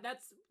 Like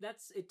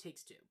that's It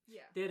Takes Two.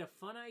 Yeah. They had a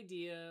fun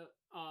idea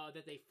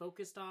that they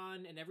focused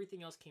on, and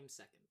everything else came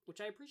second, which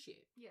I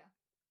appreciate. Yeah.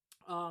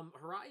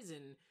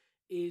 Horizon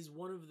is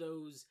one of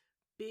those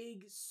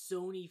big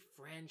Sony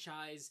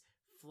franchise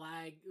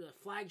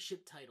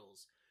flagship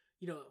titles.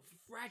 You know,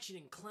 Ratchet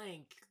and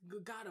Clank,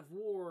 God of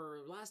War,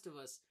 Last of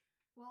Us.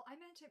 Well, I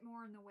meant it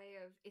more in the way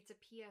of it's a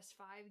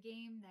PS5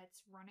 game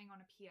that's running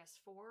on a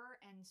PS4,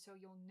 and so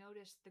you'll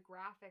notice the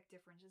graphic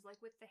differences, like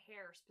with the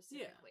hair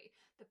specifically.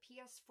 Yeah. The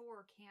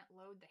PS4 can't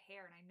load the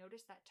hair, and I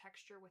noticed that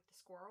texture with the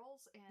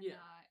squirrels, and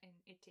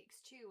It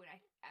Takes Two. And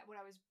what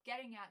I was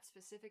getting at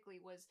specifically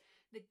was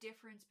the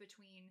difference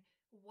between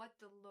what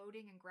the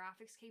loading and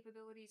graphics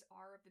capabilities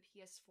are of the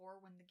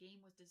PS4 when the game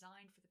was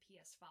designed for the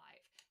PS5.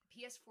 The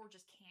PS4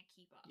 just can't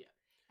keep up. Yeah.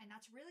 And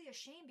that's really a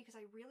shame because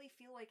I really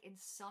feel like in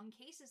some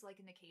cases, like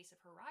in the case of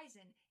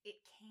Horizon, it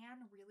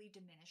can really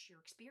diminish your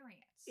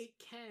experience. It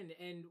can,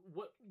 and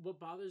what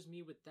bothers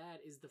me with that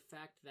is the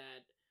fact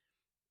that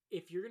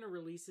if you're going to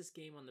release this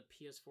game on the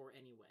PS4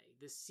 anyway,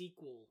 the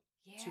sequel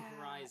to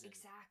Horizon,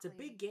 exactly. It's a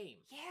big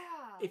game.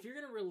 Yeah. If you're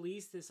going to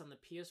release this on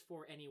the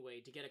PS4 anyway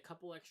to get a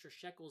couple extra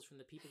shekels from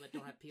the people that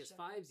don't have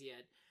PS5s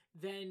yet,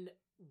 then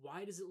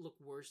why does it look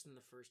worse than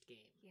the first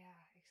game? Yeah,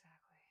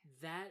 exactly.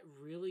 That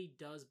really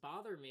does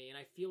bother me, and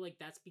I feel like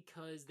that's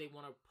because they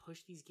want to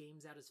push these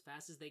games out as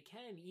fast as they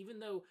can, even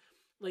though,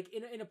 like,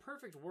 in a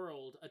perfect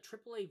world, a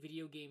AAA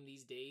video game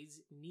these days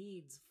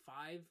needs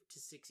 5 to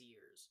 6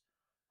 years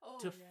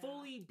to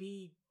fully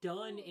be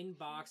done in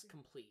box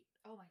complete.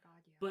 Oh my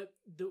god, yeah. But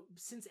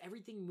since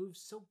everything moves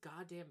so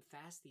goddamn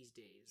fast these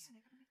days,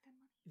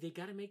 they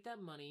gotta make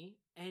that money,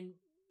 and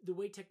the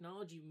way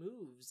technology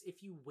moves,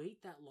 if you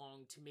wait that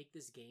long to make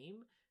this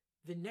game,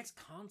 the next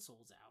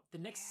console's out. The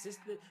next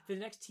system, the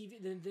next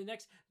TV, the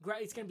next,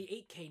 it's going to be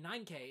 8K,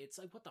 9K. It's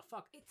like, what the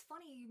fuck? It's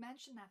funny you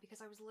mentioned that because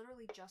I was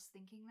literally just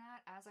thinking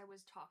that as I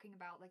was talking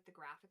about like the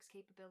graphics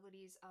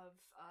capabilities of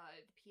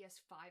the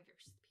PS5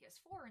 versus the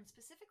PS4, and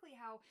specifically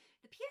how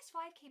the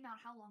PS5 came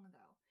out how long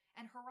ago?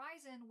 And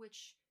Horizon,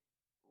 which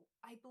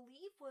I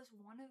believe was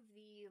one of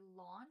the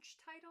launch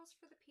titles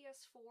for the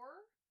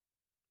PS4.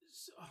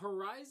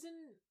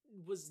 Horizon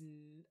was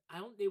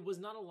it was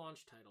not a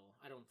launch title,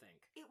 I don't think.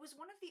 It was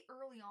one of the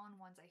early on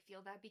ones, I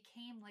feel, that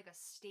became like a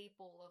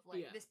staple of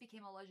like this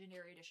became a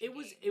legendary edition. It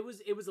was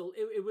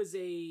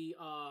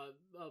a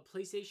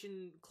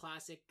PlayStation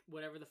Classic,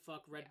 whatever the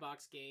fuck,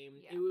 Redbox game.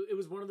 Yeah. It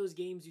was one of those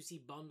games you see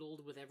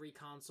bundled with every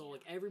console.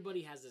 Like,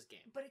 everybody has this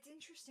game. But it's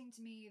interesting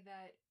to me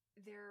that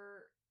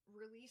they're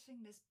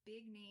releasing this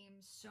big name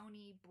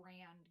Sony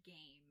brand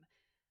game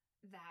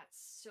that's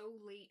so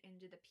late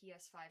into the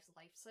PS5's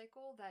life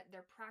cycle that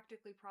they're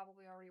practically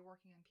probably already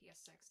working on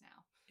PS6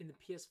 now. In the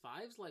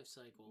PS5's life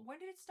cycle? When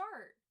did it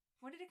start?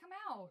 When did it come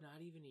out?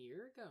 Not even a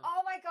year ago.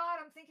 Oh my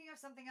god, I'm thinking of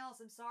something else.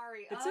 I'm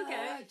sorry. It's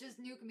okay.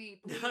 Just nuke me,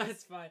 please. No,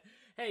 it's fine.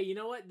 Hey, you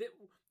know what?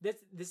 This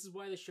is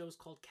why the show's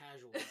called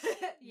Casual.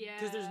 Yeah.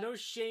 Because there's no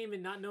shame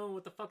in not knowing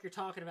what the fuck you're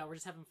talking about. We're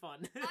just having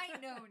fun. I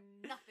know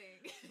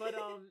nothing.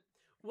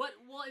 But,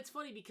 well, it's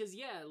funny because,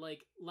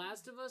 like,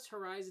 Last of Us,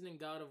 Horizon, and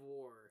God of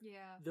War. Yeah.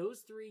 Those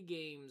 3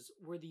 games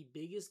were the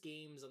biggest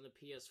games on the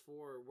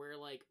PS4, where,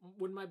 like,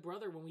 when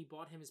we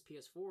bought him his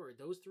PS4,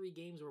 those 3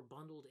 games were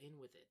bundled in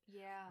with it.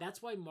 Yeah.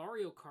 That's why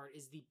Mario Kart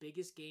is the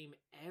biggest game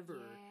ever,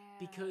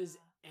 because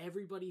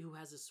everybody who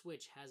has a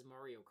Switch has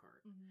Mario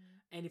Kart.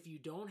 Mm-hmm. And if you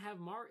don't have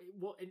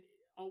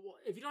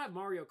if you don't have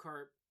Mario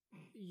Kart,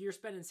 you're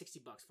spending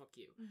 $60, fuck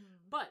you.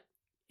 Mm-hmm. But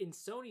in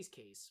Sony's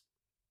case,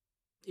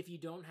 if you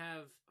don't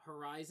have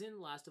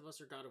Horizon, Last of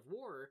Us, or God of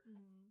War,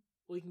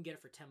 well, you can get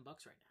it for $10 right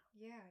now.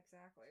 Yeah,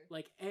 exactly.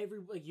 Like,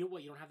 you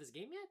don't have this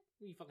game yet?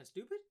 Are you fucking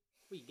stupid?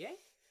 Are you gay?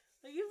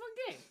 Like, you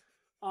fucking game.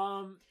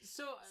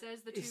 So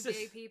Says the it's two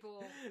gay just-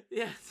 people.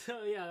 Yeah,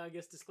 so yeah, I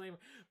guess disclaimer.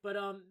 But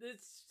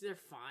they're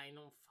fine.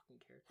 No one fucking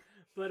cares.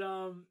 But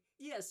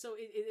yeah, so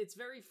it's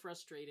very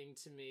frustrating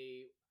to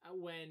me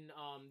when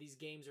these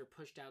games are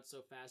pushed out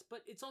so fast.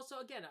 But it's also,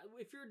 again,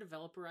 if you're a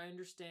developer, I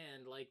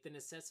understand like the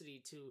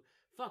necessity to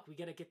we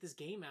gotta get this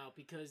game out,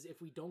 because if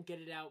we don't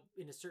get it out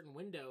in a certain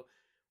window,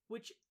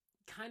 which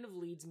kind of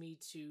leads me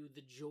to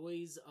the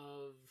joys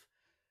of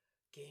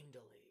game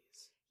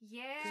delays.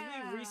 Yeah.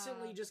 Because we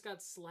recently just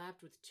got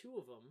slapped with two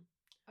of them.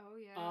 Oh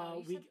yeah.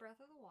 You we- said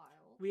Breath of the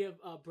Wild. We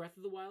have Breath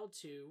of the Wild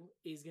 2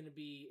 is going to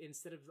be,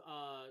 instead of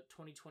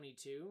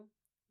 2022,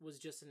 was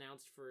just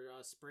announced for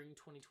spring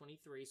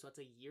 2023, so that's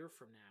a year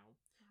from now.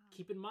 Wow.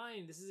 Keep in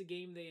mind, this is a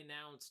game they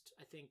announced,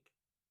 I think,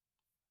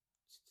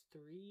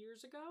 3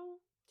 years ago?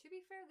 To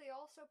be fair, they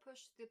also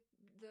pushed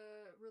the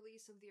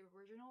release of the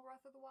original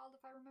Breath of the Wild,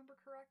 if I remember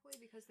correctly,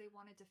 because they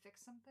wanted to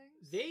fix some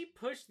things. They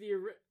pushed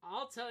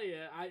I'll tell you,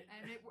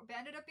 and it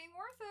ended up being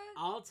worth it.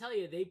 I'll tell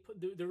you, they put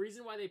the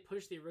reason why they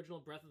pushed the original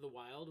Breath of the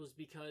Wild was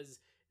because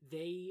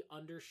they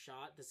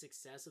undershot the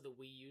success of the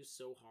Wii U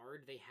so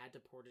hard, they had to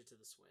port it to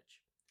the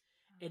Switch.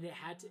 And it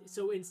had to,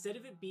 so instead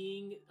of it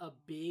being a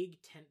big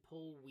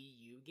tentpole Wii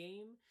U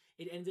game,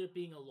 it ended up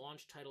being a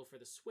launch title for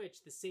the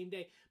Switch the same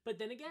day. But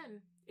then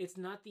again, it's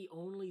not the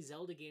only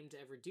Zelda game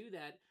to ever do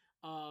that.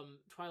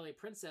 Twilight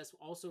Princess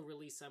also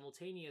released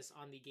simultaneous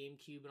on the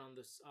GameCube and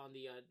on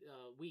the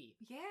Wii.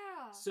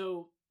 Yeah.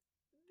 So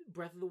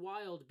Breath of the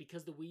Wild,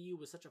 because the Wii U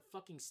was such a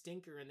fucking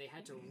stinker and they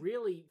had to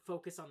really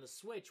focus on the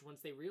Switch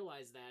once they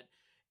realized that,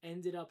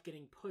 ended up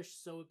getting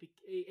pushed so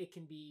it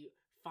can be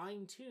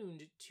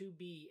fine-tuned to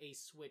be a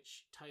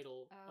Switch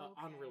title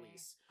on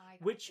release,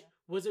 which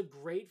was a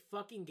great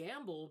fucking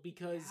gamble,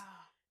 because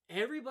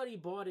everybody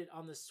bought it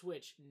on the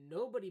Switch,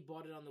 nobody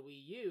bought it on the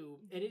Wii U,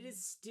 and it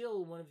is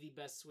still one of the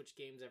best Switch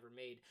games ever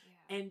made.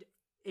 And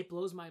it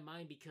blows my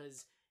mind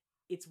because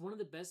it's one of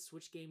the best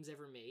Switch games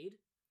ever made,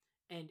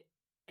 and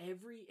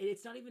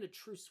it's not even a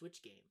true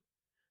Switch game.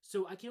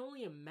 So I can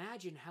only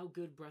imagine how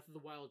good Breath of the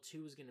Wild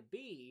 2 is going to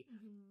be,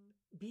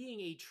 being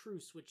a true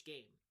Switch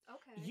game.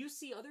 Okay. You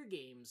see other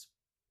games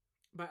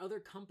by other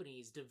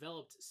companies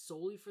developed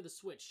solely for the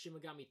Switch. Shin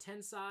Megami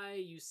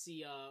Tensei, you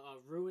see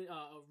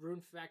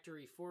Rune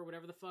Factory 4,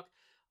 whatever the fuck.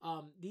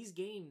 These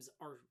games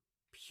are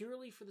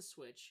purely for the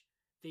Switch.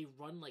 They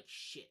run like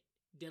shit.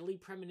 Deadly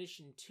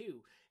Premonition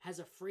 2 has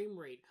a frame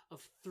rate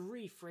of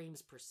 3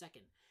 frames per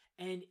second.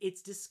 And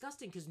it's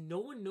disgusting because no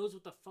one knows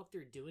what the fuck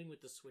they're doing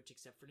with the Switch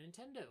except for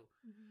Nintendo.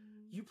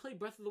 You play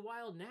Breath of the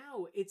Wild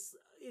now, it's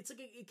like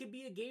it could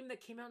be a game that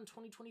came out in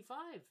 2025.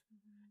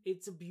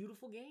 It's a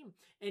beautiful game.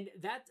 And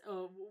that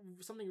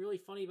something really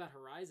funny about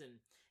Horizon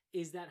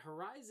is that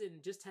Horizon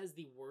just has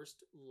the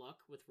worst luck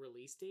with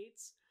release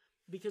dates,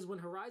 because when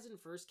Horizon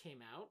first came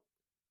out,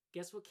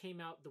 guess what came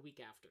out the week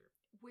after?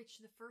 Which,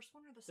 the first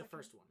one or the second? The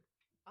first one.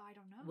 I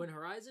don't know. When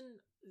Horizon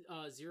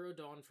Zero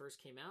Dawn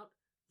first came out,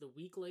 the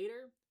week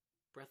later,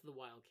 Breath of the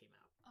Wild came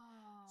out.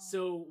 Oh.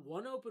 So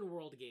one open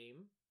world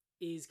game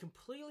is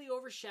completely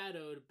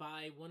overshadowed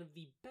by one of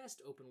the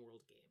best open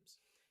world games.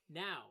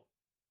 Now,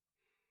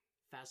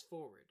 fast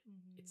forward,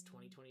 it's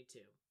 2022.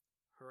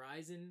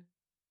 Horizon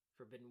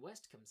Forbidden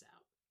West comes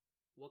out.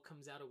 What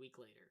comes out a week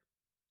later?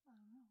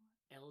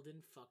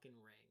 Elden fucking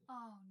Ring.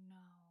 Oh no.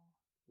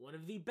 One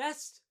of the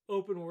best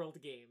open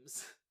world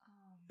games. Oh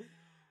no.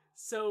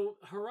 So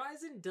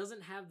Horizon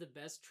doesn't have the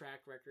best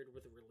track record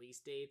with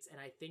release dates,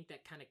 and I think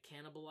that kind of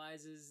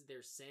cannibalizes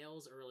their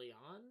sales early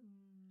on.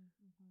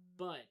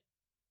 But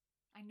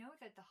I know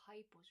that the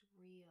hype was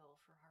real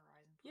for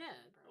Horizon.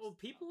 Well,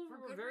 people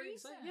were very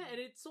excited. Yeah, and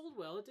it sold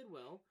well. It did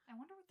well. I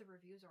wonder what the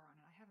reviews are on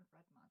it. I haven't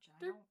read much.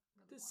 And They're I don't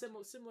really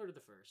want to. similar to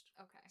the first.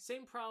 Okay.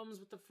 Same problems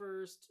with the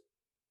first.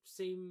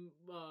 Same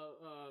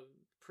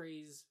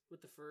praise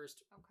with the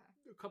first. Okay.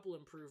 A couple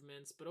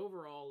improvements, but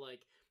overall,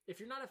 like, if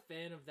you're not a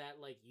fan of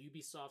that, like,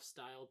 Ubisoft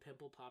style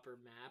pimple popper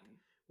map,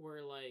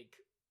 where like,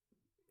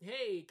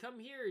 hey, come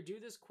here, do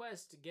this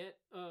quest to get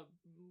a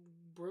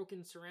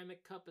broken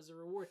ceramic cup as a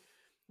reward,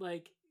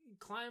 like,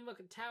 climb a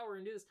tower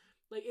and do this,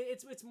 like,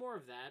 it's more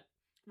of that,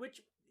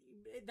 which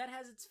that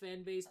has its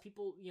fan base.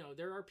 People,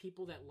 there are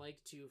people that like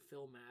to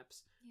fill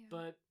maps,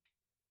 but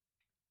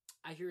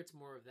I hear it's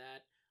more of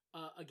that.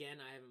 Again,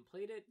 I haven't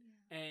played it,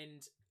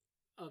 and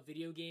a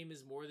video game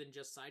is more than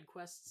just side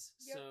quests,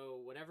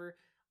 so whatever.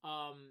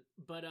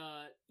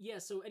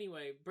 So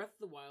anyway, Breath of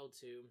the Wild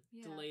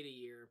 2 delayed a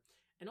year,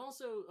 and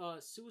also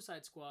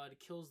Suicide Squad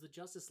Kills the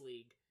Justice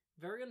League.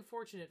 Very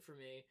unfortunate for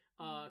me,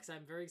 because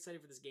I'm very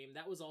excited for this game.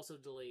 That was also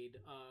delayed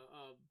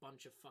a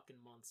bunch of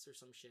fucking months or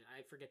some shit.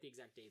 I forget the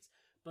exact dates,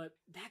 but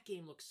that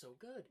game looks so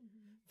good.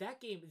 That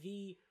game,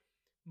 the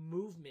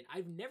movement,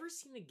 I've never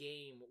seen a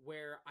game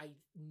where I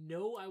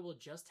know I will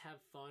just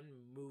have fun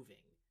moving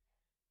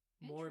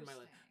more in my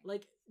life.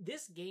 Like,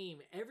 this game,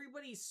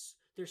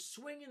 they're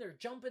swinging, they're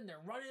jumping, they're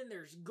running,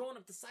 they're going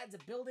up the sides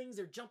of buildings,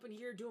 they're jumping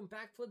here, doing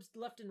backflips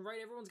left and right.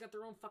 Everyone's got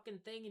their own fucking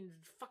thing, and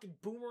fucking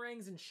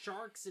boomerangs and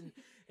sharks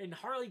and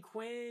Harley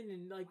Quinn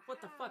and like,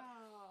 what the fuck.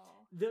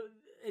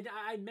 and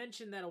I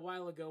mentioned that a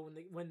while ago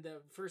when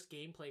the first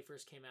gameplay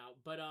first came out,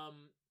 but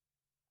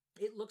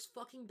it looks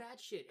fucking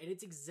batshit, and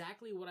it's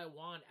exactly what I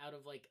want out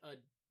of like a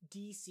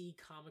DC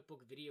comic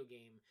book video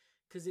game.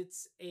 Because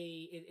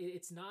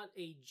it's not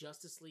a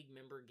Justice League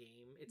member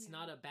game. It's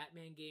not a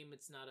Batman game.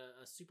 It's not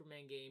a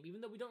Superman game,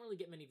 even though we don't really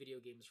get many video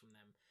games from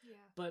them. Yeah.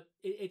 But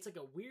it's like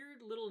a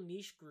weird little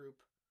niche group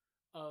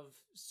of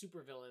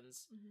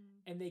supervillains,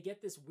 and they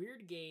get this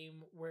weird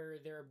game where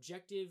their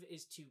objective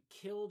is to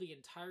kill the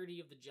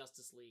entirety of the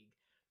Justice League.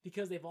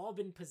 Because they've all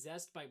been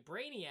possessed by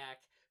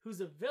Brainiac,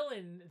 who's a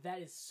villain that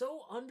is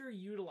so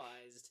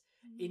underutilized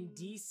in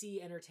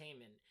DC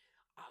entertainment.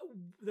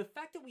 The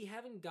fact that we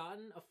haven't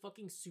gotten a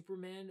fucking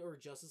Superman or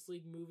Justice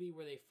League movie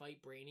where they fight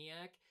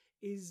Brainiac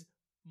is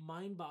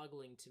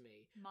mind-boggling to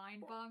me.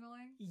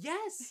 Mind-boggling?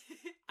 Yes!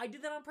 I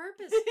did that on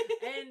purpose.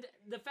 And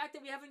the fact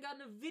that we haven't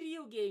gotten a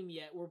video game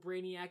yet where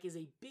Brainiac is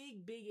a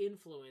big, big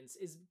influence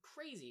is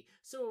crazy.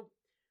 So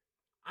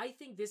I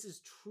think this is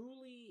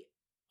truly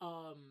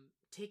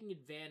taking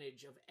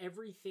advantage of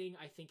everything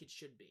I think it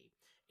should be.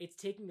 It's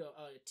taking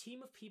a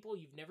team of people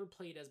you've never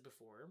played as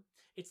before.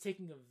 It's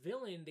taking a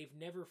villain they've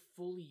never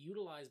fully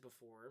utilized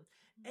before.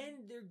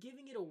 And they're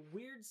giving it a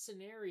weird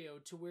scenario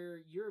to where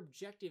your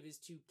objective is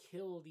to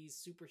kill these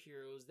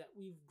superheroes that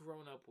we've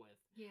grown up with.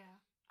 Yeah.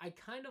 I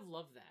kind of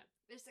love that.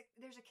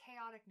 There's a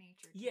chaotic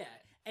nature to Yeah, it.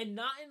 and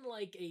not in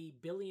like a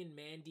Billy and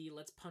Mandy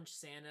let's punch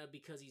Santa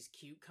because he's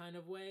cute kind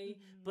of way,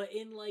 but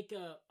in like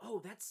a,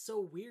 oh, that's so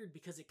weird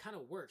because it kind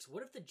of works.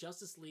 What if the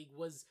Justice League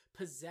was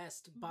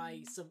possessed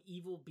by some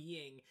evil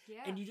being,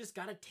 and you just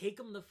gotta take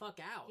them the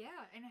fuck out?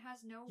 Yeah, and it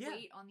has no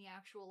weight on the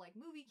actual like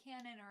movie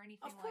canon or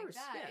anything like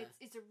that. Yeah.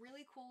 It's a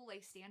really cool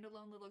like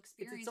standalone little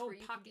experience where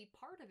you can be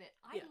part of it.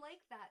 I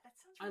like that. That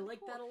sounds really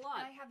cool. I like that a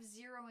lot. And I have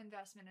zero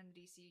investment in the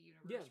DC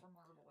universe or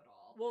Marvel at all.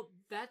 Well,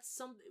 that's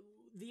something.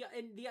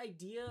 The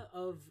idea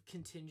of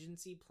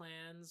contingency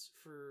plans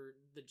for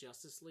the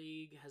Justice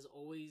League has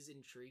always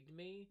intrigued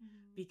me,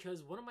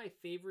 because one of my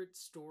favorite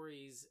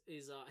stories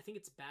is I think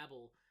it's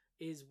Babel,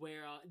 is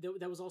where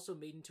that was also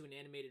made into an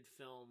animated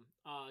film,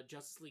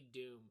 Justice League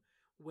Doom,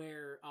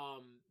 where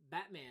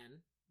Batman,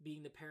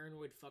 being the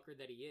paranoid fucker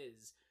that he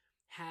is,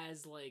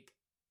 has like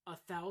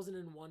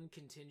 1,001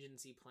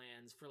 contingency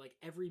plans for like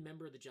every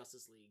member of the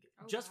Justice League,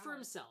 for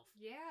himself.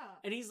 Yeah.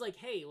 And he's like,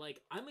 hey,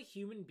 like, I'm a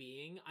human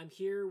being. I'm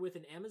here with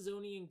an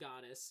Amazonian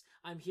goddess.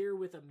 I'm here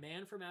with a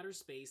man from outer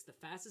space, the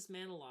fastest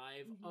man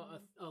alive,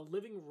 a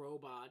living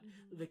robot,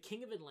 the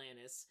king of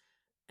Atlantis,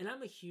 and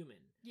I'm a human.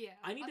 Yeah.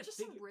 I'm just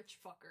some rich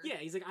fucker. Yeah,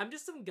 he's like, I'm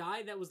just some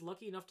guy that was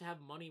lucky enough to have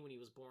money when he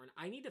was born.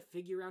 I need to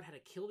figure out how to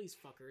kill these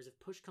fuckers if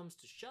push comes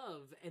to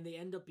shove, and they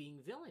end up being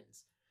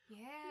villains.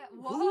 Yeah,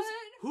 what?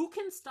 Who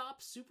can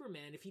stop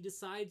Superman if he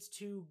decides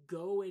to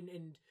go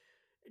and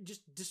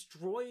just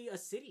destroy a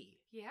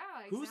city? Yeah,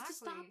 exactly. Who's to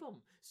stop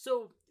him?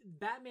 So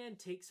Batman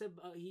takes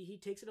he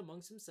takes it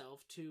amongst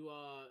himself to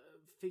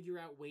figure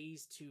out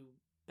ways to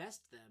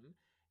best them,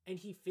 and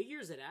he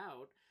figures it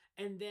out,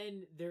 and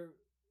then their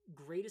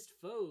greatest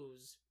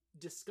foes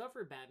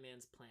discover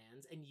Batman's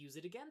plans and use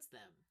it against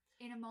them.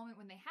 In a moment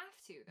when they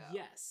have to, though.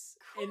 Yes.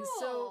 Cool. And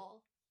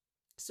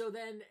so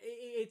then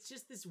it's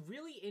just this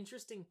really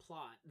interesting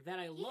plot that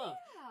I love,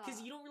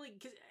 because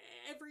because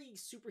every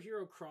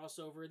superhero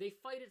crossover, they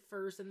fight at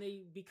first and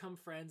they become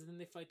friends and then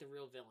they fight the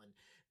real villain.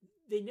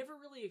 They never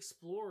really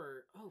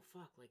explore, oh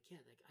fuck, like, yeah,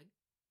 like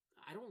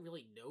I don't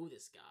really know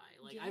this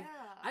guy. Like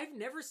I've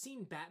never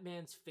seen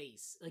Batman's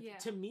face. Like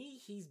to me,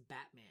 he's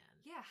Batman.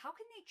 Yeah, how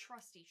can they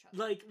trust each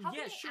other? Like, how can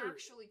they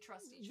actually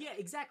trust each other? Yeah,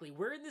 exactly.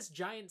 We're in this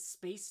giant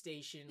space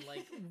station,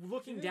 like,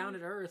 looking down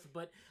at Earth,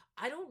 but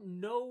I don't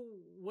know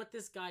what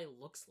this guy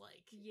looks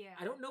like. Yeah.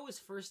 I don't know his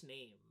first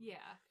name. Yeah,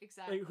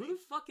 exactly. Like, who the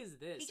fuck is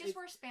this? He just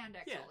wears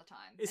spandex all the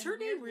time. Is her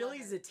name really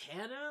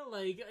Zatanna?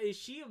 Like, is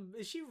she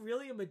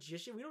really a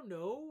magician? We don't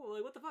know.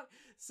 Like, what the fuck?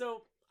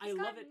 So He's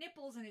got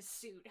nipples in his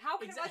suit. How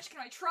much can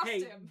I trust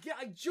him?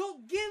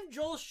 Give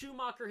Joel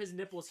Schumacher his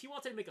nipples. He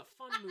wanted to make a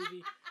fun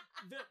movie.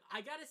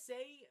 I gotta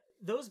say,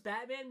 those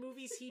Batman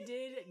movies he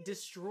did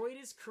destroyed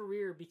his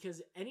career,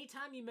 because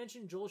anytime you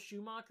mention Joel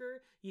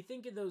Schumacher, you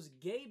think of those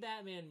gay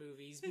Batman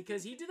movies,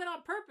 because he did that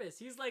on purpose.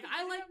 He's like,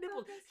 I like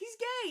nipples. He's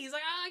gay. He's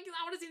like,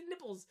 I want to see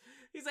nipples.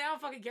 He's like, I don't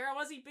fucking care. I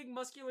want to see big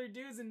muscular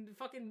dudes and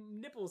fucking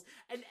nipples.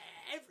 And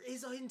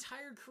his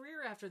entire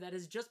career after that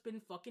has just been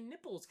fucking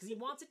nipples, because he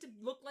wants it to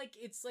look like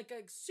it's like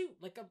a suit,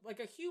 like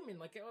a human,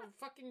 like a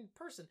fucking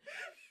person,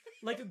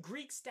 like a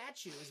Greek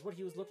statue is what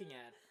he was looking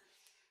at.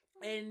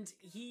 And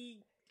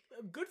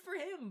good for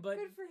him, but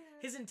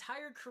his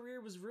entire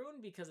career was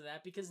ruined because of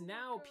that, because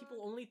now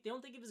people they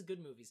don't think of his good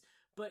movies.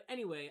 But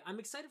anyway, I'm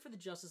excited for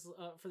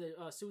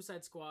the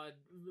Suicide Squad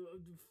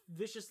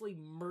viciously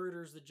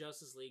murders the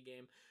Justice League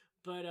game,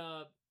 but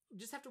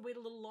just have to wait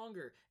a little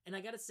longer. And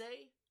I gotta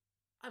say,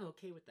 I'm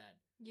okay with that.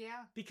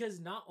 Yeah. Because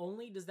not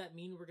only does that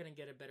mean we're gonna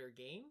get a better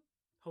game,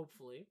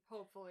 hopefully,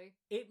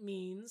 it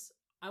means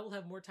I will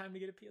have more time to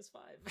get a PS5.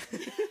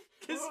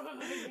 Because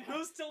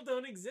those still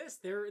don't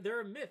exist.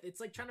 They're a myth. It's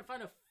like trying to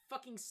find a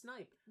fucking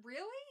snipe.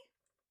 Really?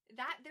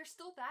 They're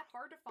still that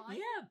hard to find?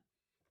 Yeah.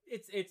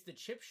 it's the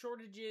chip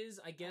shortages,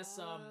 I guess.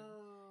 Oh.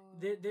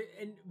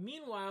 And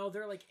meanwhile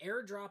they're like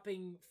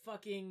airdropping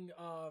fucking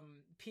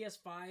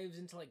PS5s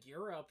into like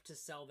Europe to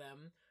sell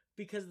them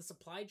because of the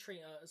supply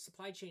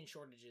chain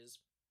shortages.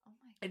 Oh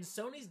my god. And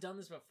Sony's done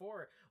this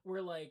before,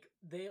 where like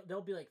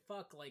they'll be like,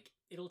 fuck, like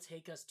it'll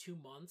take us 2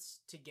 months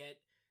to get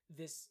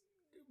this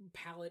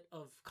pallet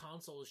of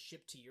consoles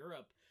shipped to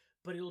Europe,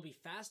 but it'll be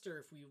faster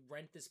if we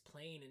rent this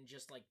plane and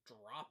just like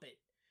drop it.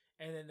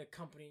 And then the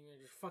company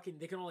fucking,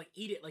 they can all like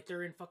eat it like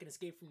they're in fucking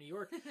Escape from New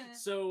York.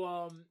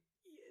 So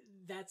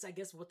that's, I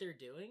guess, what they're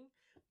doing.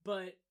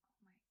 But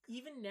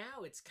even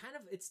now, it's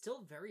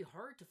still very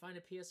hard to find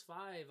a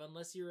PS5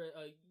 unless you're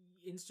a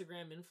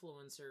Instagram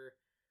influencer.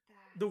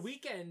 The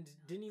Weeknd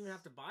didn't even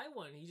have to buy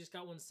one. He just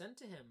got one sent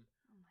to him.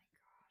 Oh my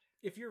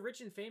god. If you're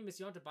rich and famous,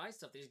 you don't have to buy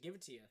stuff. They just give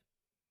it to you.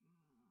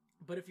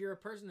 But if you're a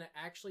person that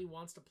actually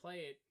wants to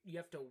play it, you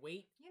have to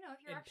wait. You know,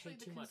 if you're actually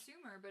the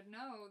consumer, but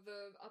no,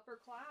 the upper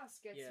class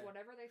gets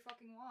whatever they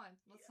fucking want.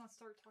 Let's not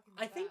start talking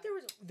about I think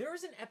there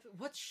was an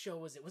what show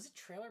was it? Was it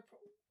Trailer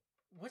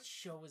what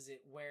show was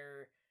it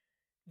where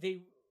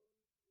they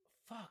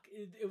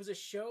it was a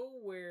show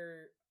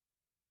where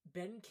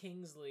Ben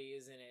Kingsley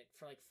is in it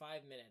for like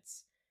 5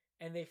 minutes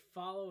and they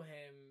follow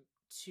him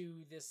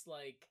to this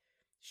like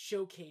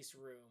showcase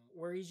room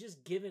where he's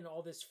just given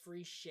all this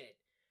free shit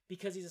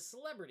because he's a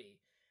celebrity.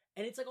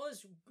 And it's like all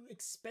this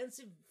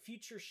expensive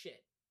future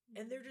shit.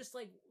 And they're just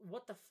like,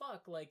 what the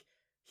fuck? Like,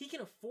 he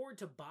can afford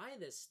to buy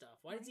this stuff.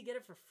 Why does he get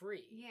it for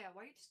free? Yeah,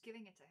 why are you just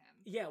giving it to him?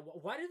 Yeah,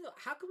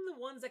 how come the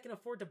ones that can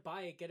afford to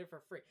buy it get it for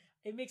free?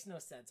 It makes no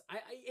sense.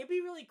 It'd be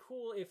really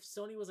cool if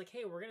Sony was like,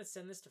 hey, we're going to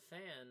send this to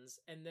fans,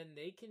 and then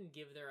they can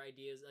give their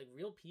ideas. Like,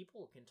 real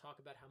people can talk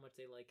about how much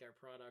they like our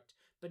product.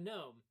 But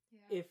no,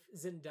 if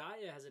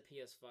Zendaya has a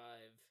PS5,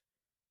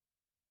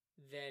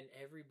 then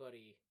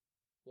everybody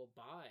will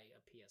buy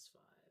a PS5.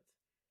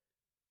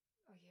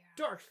 Oh yeah.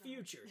 Dark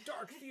future.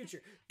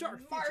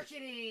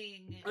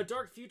 Marketing. A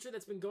dark future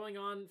that's been going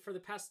on for the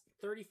past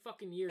 30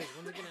 fucking years.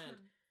 When's it gonna end?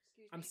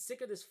 I'm sick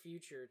of this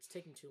future. It's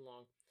taking too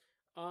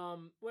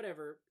long.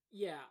 Whatever.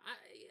 Yeah,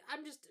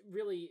 I'm just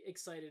really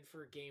excited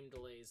for game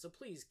delays. So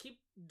please keep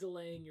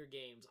delaying your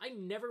games. I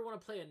never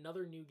want to play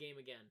another new game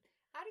again.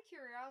 Out of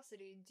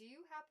curiosity, do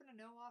you happen to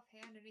know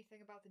offhand anything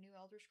about the new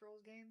Elder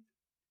Scrolls game?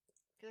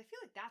 Because I feel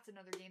like that's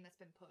another game that's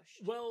been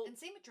pushed. Well, and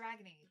same with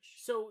Dragon Age.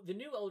 So the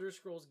new Elder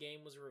Scrolls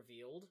game was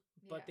revealed,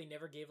 but they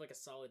never gave like a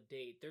solid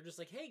date. They're just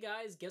like, hey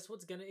guys, guess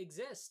what's gonna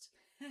exist?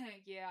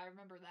 Yeah, I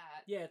remember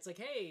that. Yeah, it's like,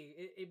 hey,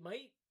 it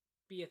might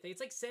be a thing. It's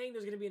like saying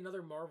there's gonna be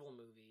another Marvel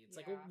movie. It's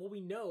like, well,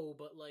 we know,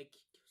 but like,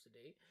 give us a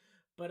date.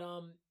 But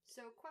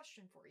So,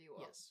 question for you.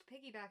 Yes.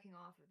 Piggybacking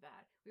off of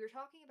that, we were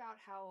talking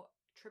about how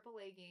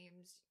AAA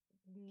games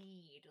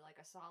need like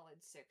a solid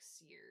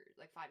 6 years,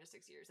 like 5 to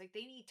 6 years. Like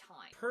they need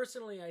time.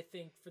 Personally, I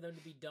think for them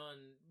to be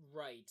done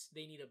right,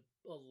 they need a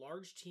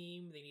large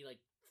team. They need like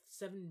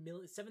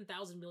 $7,000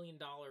 million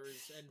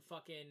and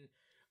fucking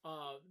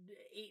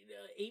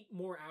 8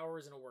 more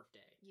hours in a workday.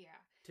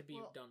 Yeah. To be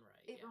done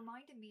right. It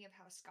reminded me of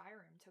how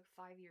Skyrim took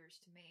 5 years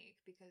to make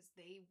because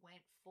they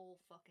went full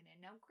fucking in.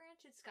 Now,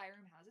 granted,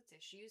 Skyrim has its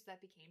issues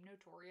that became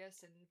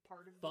notorious and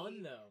part of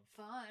fun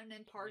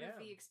and part of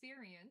the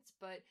experience,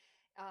 but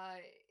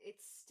it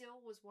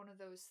still was one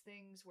of those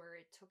things where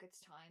it took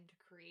its time to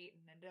create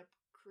and ended up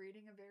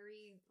creating a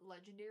very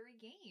legendary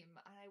game.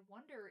 And I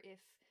wonder if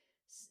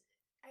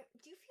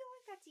do you feel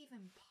like that's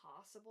even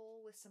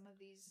possible with some of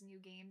these new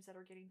games that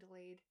are getting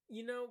delayed?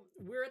 You know,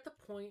 we're at the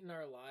point in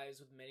our lives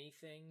with many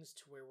things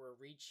to where we're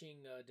reaching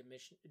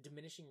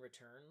diminishing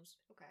returns.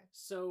 Okay.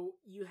 So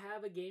you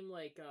have a game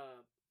like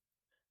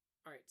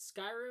all right,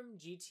 Skyrim,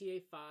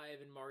 GTA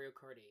 5, and Mario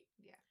Kart 8.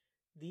 Yeah.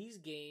 These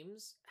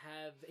games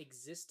have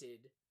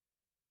existed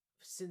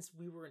since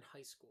we were in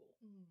high school.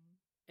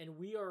 And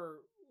we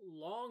are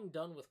long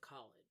done with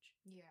college.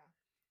 Yeah.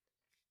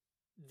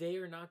 They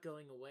are not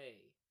going away.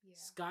 Yeah.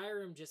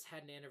 Skyrim just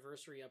had an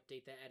anniversary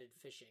update that added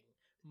fishing.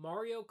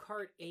 Mario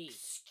Kart 8.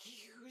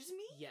 Excuse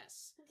me?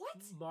 Yes. What?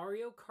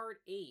 Mario Kart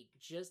 8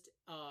 just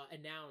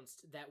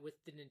announced that with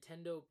the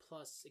Nintendo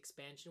Plus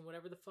expansion,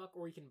 whatever the fuck,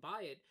 or you can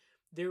buy it,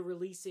 they're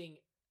releasing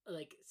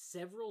like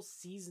several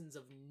seasons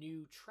of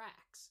new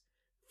tracks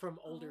from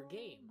older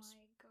games. Oh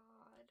my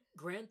god.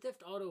 Grand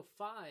Theft Auto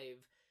 5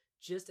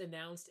 just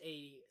announced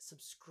a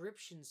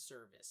subscription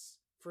service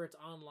for its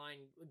online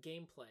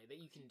gameplay that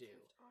you can do.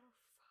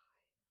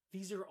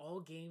 These are all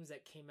games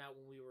that came out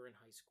when we were in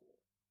high school.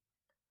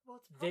 Well,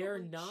 it's probably They're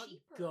not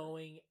cheaper.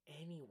 going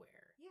anywhere.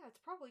 Yeah, it's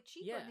probably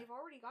cheaper. Yeah. And they've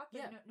already got the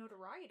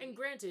notoriety. And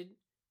granted,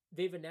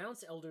 they've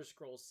announced Elder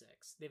Scrolls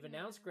 6. They've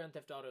announced Grand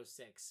Theft Auto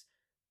 6.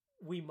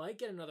 We might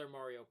get another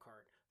Mario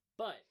Kart.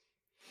 But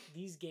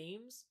these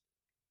games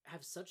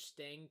have such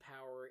staying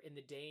power in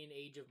the day and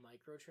age of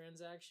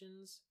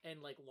microtransactions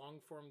and like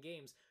long-form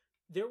games.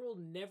 There will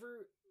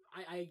never...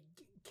 I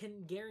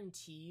can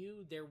guarantee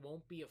you there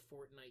won't be a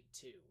Fortnite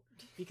 2.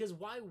 Because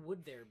why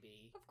would there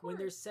be when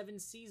there's 7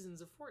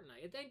 seasons of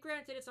Fortnite? And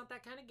granted, it's not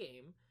that kind of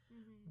game,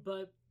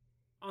 but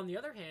on the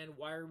other hand,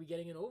 why are we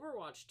getting an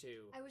Overwatch 2?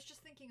 I was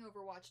just thinking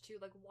Overwatch 2.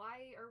 Like,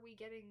 why are we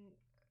getting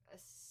a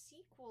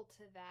sequel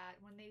to that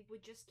when they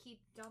would just keep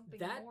dumping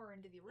more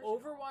into the original?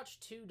 Overwatch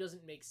 2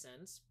 doesn't make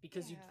sense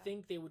because you'd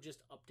think they would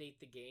just update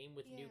the game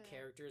with new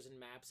characters and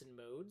maps and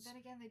modes. Then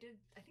again,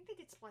 I think they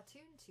did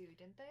Splatoon 2,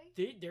 didn't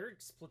they? Their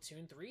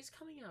Splatoon 3 is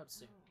coming out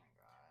soon. Oh my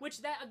god.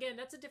 Which,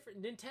 that's a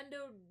different...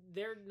 Nintendo,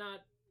 they're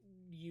not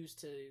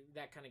used to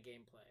that kind of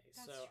gameplay.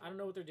 That's so true. I don't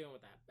know what they're doing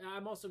with that.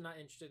 I'm also not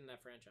interested in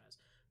that franchise.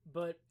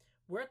 But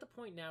we're at the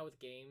point now with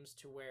games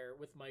to where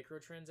with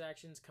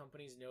microtransactions,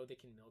 companies know they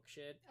can milk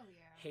shit. Oh yeah.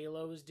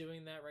 Halo is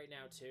doing that right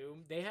now too.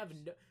 They have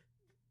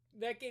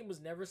that game was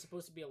never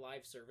supposed to be a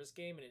live service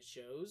game, and it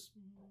shows.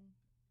 Mm-hmm.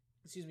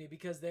 Excuse me,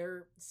 because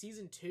their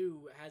season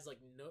 2 has like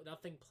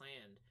nothing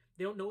planned.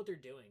 They don't know what they're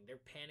doing. They're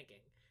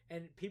panicking,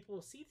 and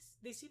people see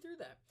through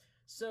that.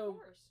 So of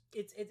course.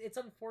 It's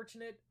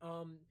unfortunate.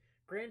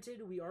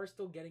 Granted, we are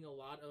still getting a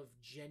lot of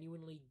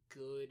genuinely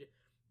good,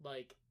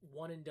 like,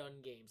 one and done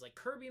games, like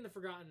Kirby and the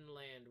Forgotten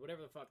Land,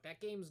 whatever the fuck. That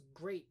game's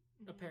great.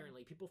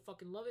 Apparently, people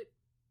fucking love it.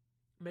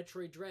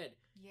 Metroid Dread.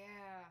 Yeah.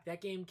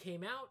 That game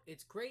came out.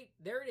 It's great.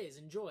 There it is.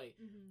 Enjoy.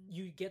 Mm-hmm.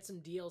 You get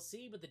some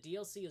DLC, but the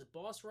DLC is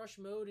boss rush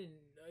mode and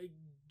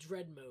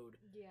Dread mode.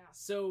 Yeah.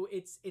 So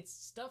it's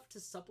stuff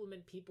to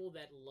supplement people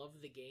that love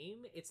the game.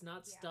 It's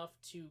not stuff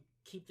to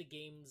keep the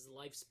game's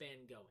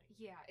lifespan going.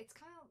 Yeah, it's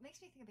kind of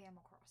makes me think of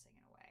Animal Crossing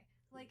in a way.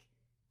 Like,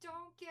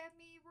 don't get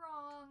me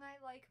wrong,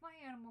 I like my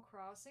Animal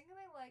Crossing and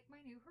I like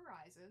my New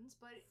Horizons,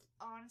 but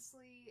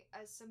honestly,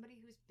 as somebody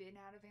who's been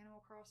out of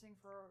Animal Crossing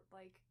for,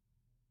 like,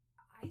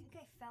 I think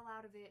I fell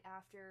out of it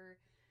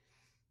after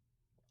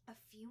a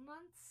few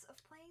months of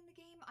playing the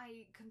game.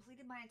 I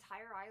completed my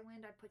entire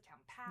island, I put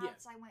down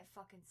paths, I went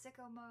fucking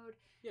sicko mode,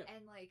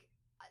 and, like,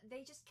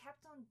 they just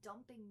kept on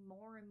dumping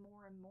more and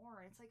more and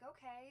more, and it's like,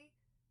 okay,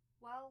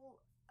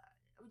 well...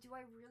 do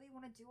I really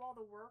want to do all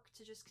the work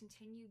to just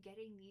continue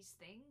getting these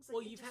things? Like,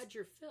 well, you've had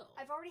your fill.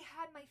 I've already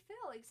had my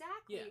fill,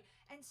 exactly.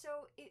 Yeah. And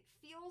so it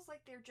feels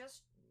like they're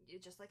just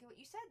like what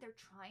you said, they're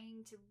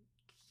trying to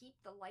keep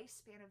the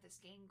lifespan of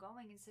this game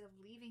going instead of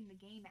leaving the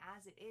game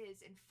as it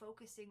is and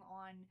focusing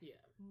on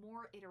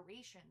more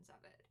iterations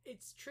of it.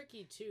 It's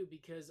tricky, too,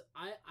 because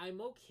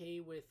I'm okay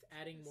with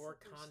adding more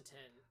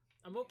content.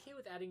 I'm okay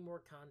with adding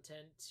more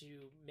content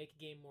to make a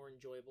game more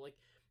enjoyable.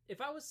 Like,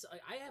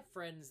 I have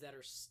friends that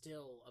are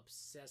still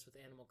obsessed with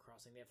Animal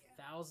Crossing. They have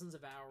thousands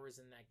of hours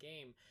in that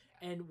game.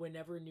 And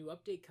whenever a new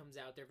update comes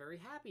out, they're very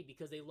happy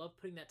because they love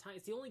putting that time.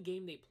 It's the only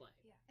game they play.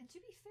 Yeah. And to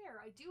be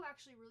fair, I do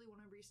actually really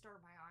want to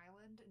restart my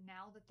island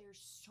now that there's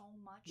so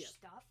much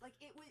stuff. Like,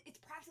 it's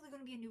practically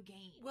going to be a new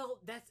game. Well,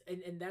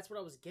 that's what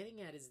I was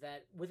getting at, is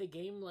that with a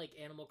game like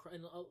Animal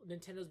Crossing,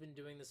 Nintendo's been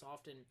doing this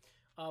often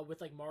with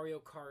like Mario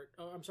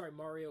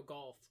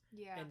Golf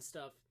and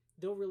stuff.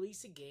 They'll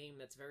release a game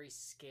that's very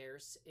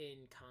scarce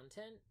in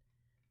content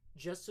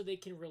just so they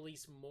can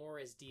release more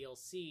as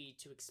DLC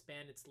to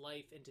expand its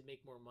life and to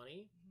make more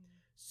money. Mm-hmm.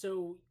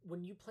 So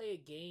when you play a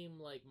game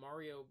like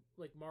Mario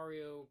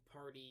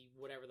Party,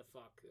 whatever the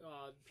fuck,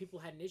 people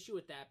had an issue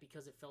with that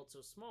because it felt so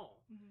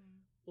small. Mm-hmm.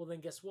 Well, then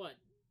guess what?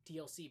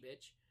 DLC,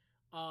 bitch.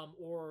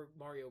 Or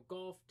Mario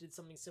Golf did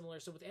something similar.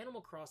 So with Animal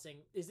Crossing,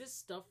 is this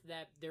stuff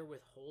that they're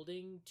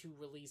withholding to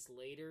release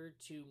later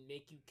to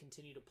make you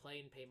continue to play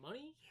and pay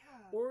money?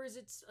 Yeah. Or is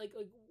it like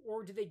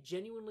or do they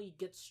genuinely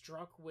get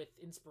struck with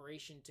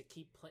inspiration to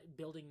keep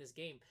building this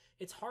game?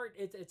 It's hard.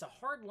 It's a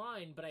hard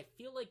line, but I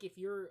feel like if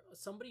you're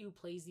somebody who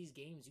plays these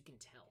games, you can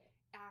tell.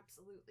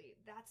 Absolutely.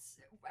 That's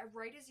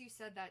right. As you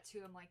said that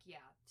too, I'm like, yeah.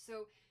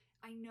 So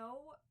I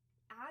know,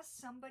 as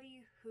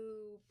somebody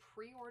who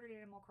pre-ordered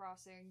Animal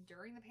Crossing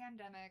during the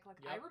pandemic, like,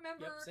 I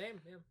remember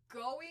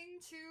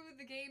going to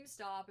the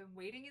GameStop and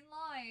waiting in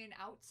line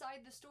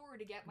outside the store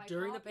to get my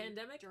During copy. the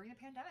pandemic? During the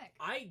pandemic.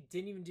 I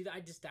didn't even do that. I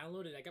just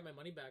downloaded it. I got my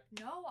money back.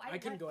 No, I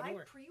couldn't go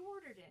anywhere. I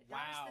pre-ordered it. Wow.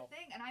 That was the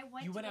thing. And I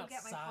went to go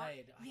get my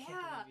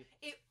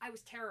copy. I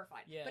was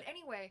terrified. Yeah. But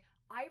anyway,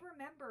 I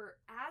remember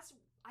as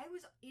I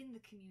was in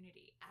the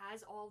community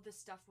as all this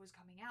stuff was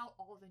coming out,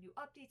 all of the new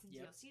updates and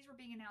DLCs were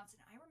being announced,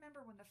 and I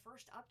remember when the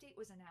first update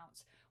was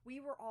announced, we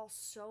were all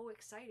so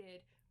excited.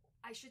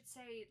 I should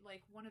say,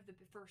 like, one of the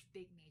first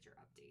big major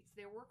updates.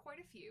 There were quite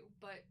a few,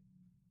 but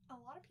a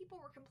lot of people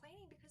were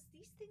complaining because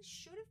these things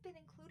should have been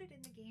included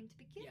in the game to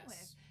begin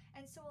with.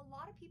 And so a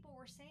lot of people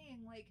were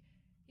saying, like,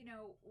 you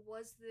know,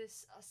 was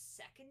this a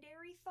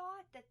secondary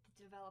thought that the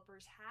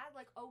developers had?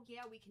 Like, oh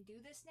yeah, we can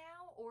do this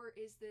now? Or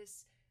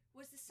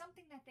was this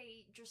something that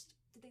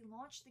did they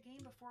launch the game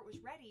before it was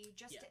ready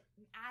just to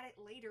add it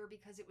later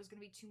because it was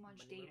going to be too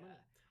much data?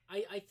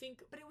 I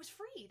think... But it was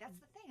free. That's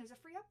the thing. It was a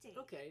free update.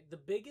 Okay. The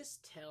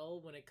biggest tell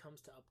when it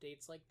comes to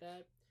updates like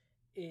that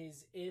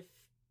is if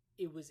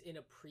it was in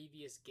a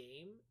previous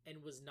game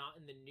and was not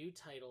in the new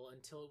title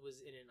until it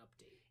was in an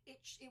update.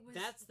 It was.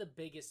 That's the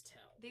biggest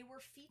tell. They were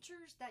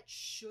features that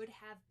should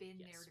have been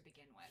there to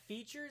begin with.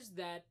 Features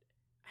that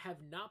have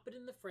not been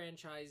in the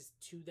franchise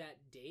to that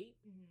date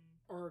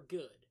are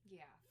good.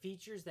 Yeah.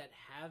 Features that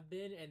have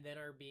been and then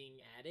are being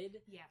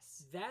added.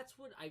 Yes. That's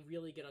what I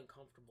really get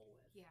uncomfortable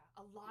with. Yeah,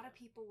 a lot of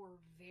people were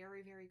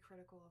very, very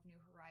critical of New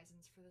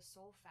Horizons for the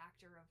sole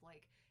factor of,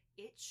 like,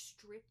 it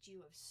stripped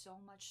you of so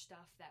much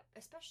stuff that,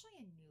 especially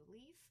in New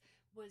Leaf,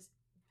 was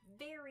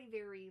very,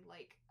 very,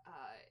 like,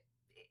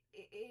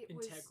 it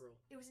Integral.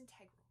 It was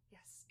integral.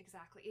 Yes,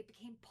 exactly. It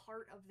became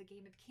part of the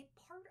game. It became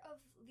part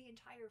of the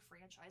entire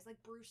franchise. Like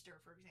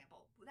Brewster, for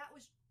example.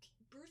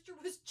 Brewster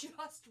was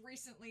just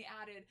recently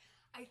added,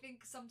 I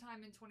think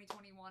sometime in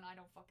 2021, I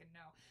don't fucking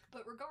know.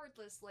 But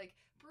regardless, like,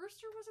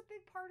 Brewster was a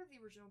big part of the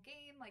original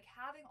game. Like,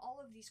 having all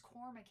of these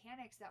core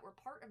mechanics that were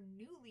part of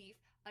New Leaf,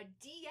 a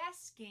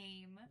DS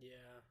game.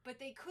 Yeah.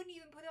 But they couldn't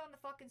even put it on the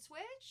fucking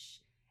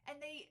Switch.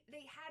 And they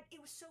had, it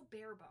was so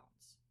bare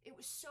bones. It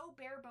was so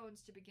bare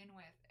bones to begin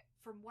with,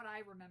 from what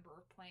I remember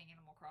of playing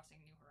Animal Crossing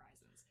New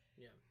Horizons.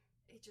 Yeah.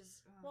 It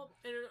just... Well,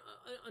 and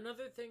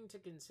another thing to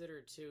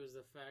consider, too, is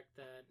the fact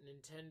that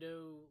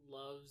Nintendo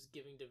loves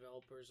giving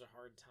developers a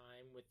hard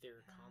time with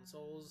their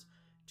consoles,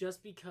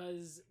 just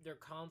because their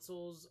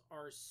consoles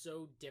are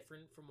so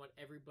different from what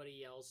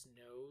everybody else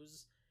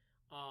knows,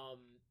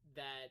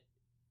 that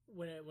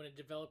when a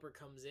developer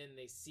comes in,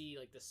 they see,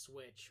 like, the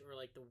Switch or,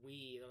 like, the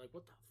Wii, they're like,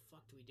 what the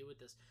fuck do we do with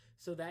this?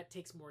 So that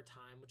takes more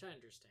time, which I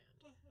understand.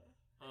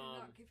 They're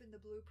not given the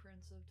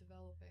blueprints of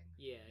developing.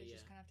 Yeah, they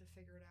just kind of have to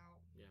figure it out.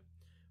 Yeah.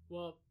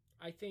 Well,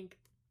 I think,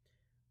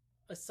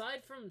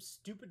 aside from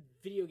stupid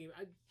video game,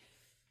 I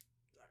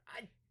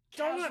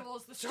don't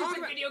Casuals, the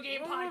stupid video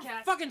game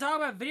podcast. Fucking talk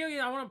about video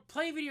games. I want to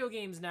play video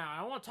games now. I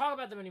don't want to talk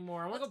about them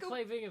anymore. I want to go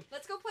play video games.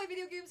 Let's go play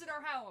video games in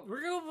our house.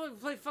 We're gonna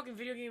play fucking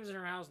video games in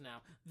our house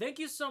now. Thank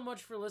you so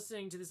much for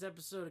listening to this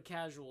episode of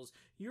Casuals.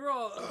 You're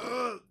all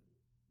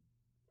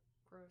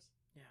gross.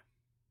 Yeah.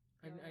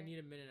 I need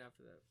a minute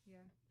after that. Yeah.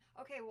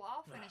 Okay, well,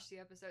 I'll finish the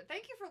episode.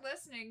 Thank you for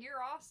listening.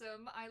 You're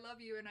awesome. I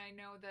love you, and I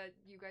know that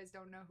you guys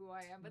don't know who I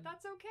am, but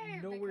that's okay.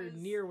 Nowhere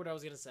near what I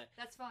was going to say.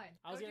 That's fine.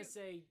 I was going to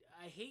say,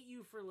 I hate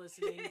you for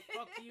listening.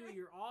 Fuck you.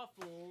 You're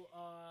awful.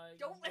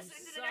 Don't listen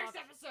to the next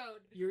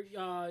episode.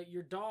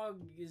 Your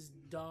dog is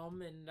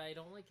dumb, and I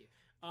don't like you.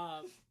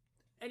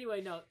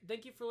 Anyway, no.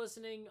 Thank you for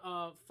listening.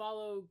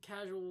 Follow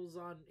Casuals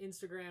on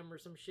Instagram or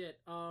some shit.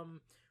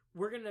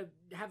 We're going to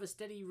have a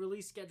steady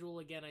release schedule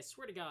again, I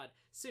swear to God.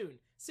 Soon.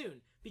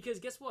 Because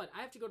guess what?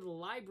 I have to go to the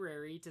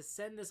library to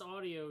send this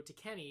audio to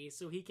Kenny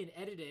so he can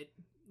edit it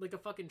like a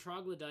fucking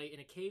troglodyte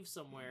in a cave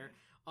somewhere.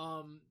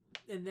 And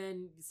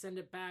then send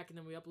it back, and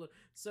then we upload.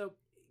 So,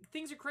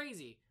 things are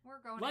crazy.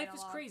 We're going Life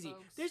is crazy.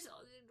 Folks.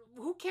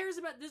 Who cares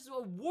about this?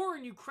 A war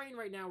in Ukraine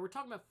right now. We're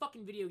talking about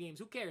fucking video games.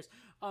 Who cares?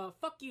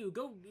 Fuck you.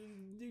 Go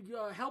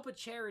help a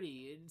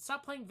charity.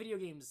 Stop playing video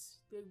games.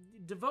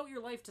 Devote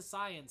your life to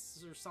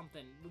science or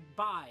something.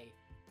 Bye.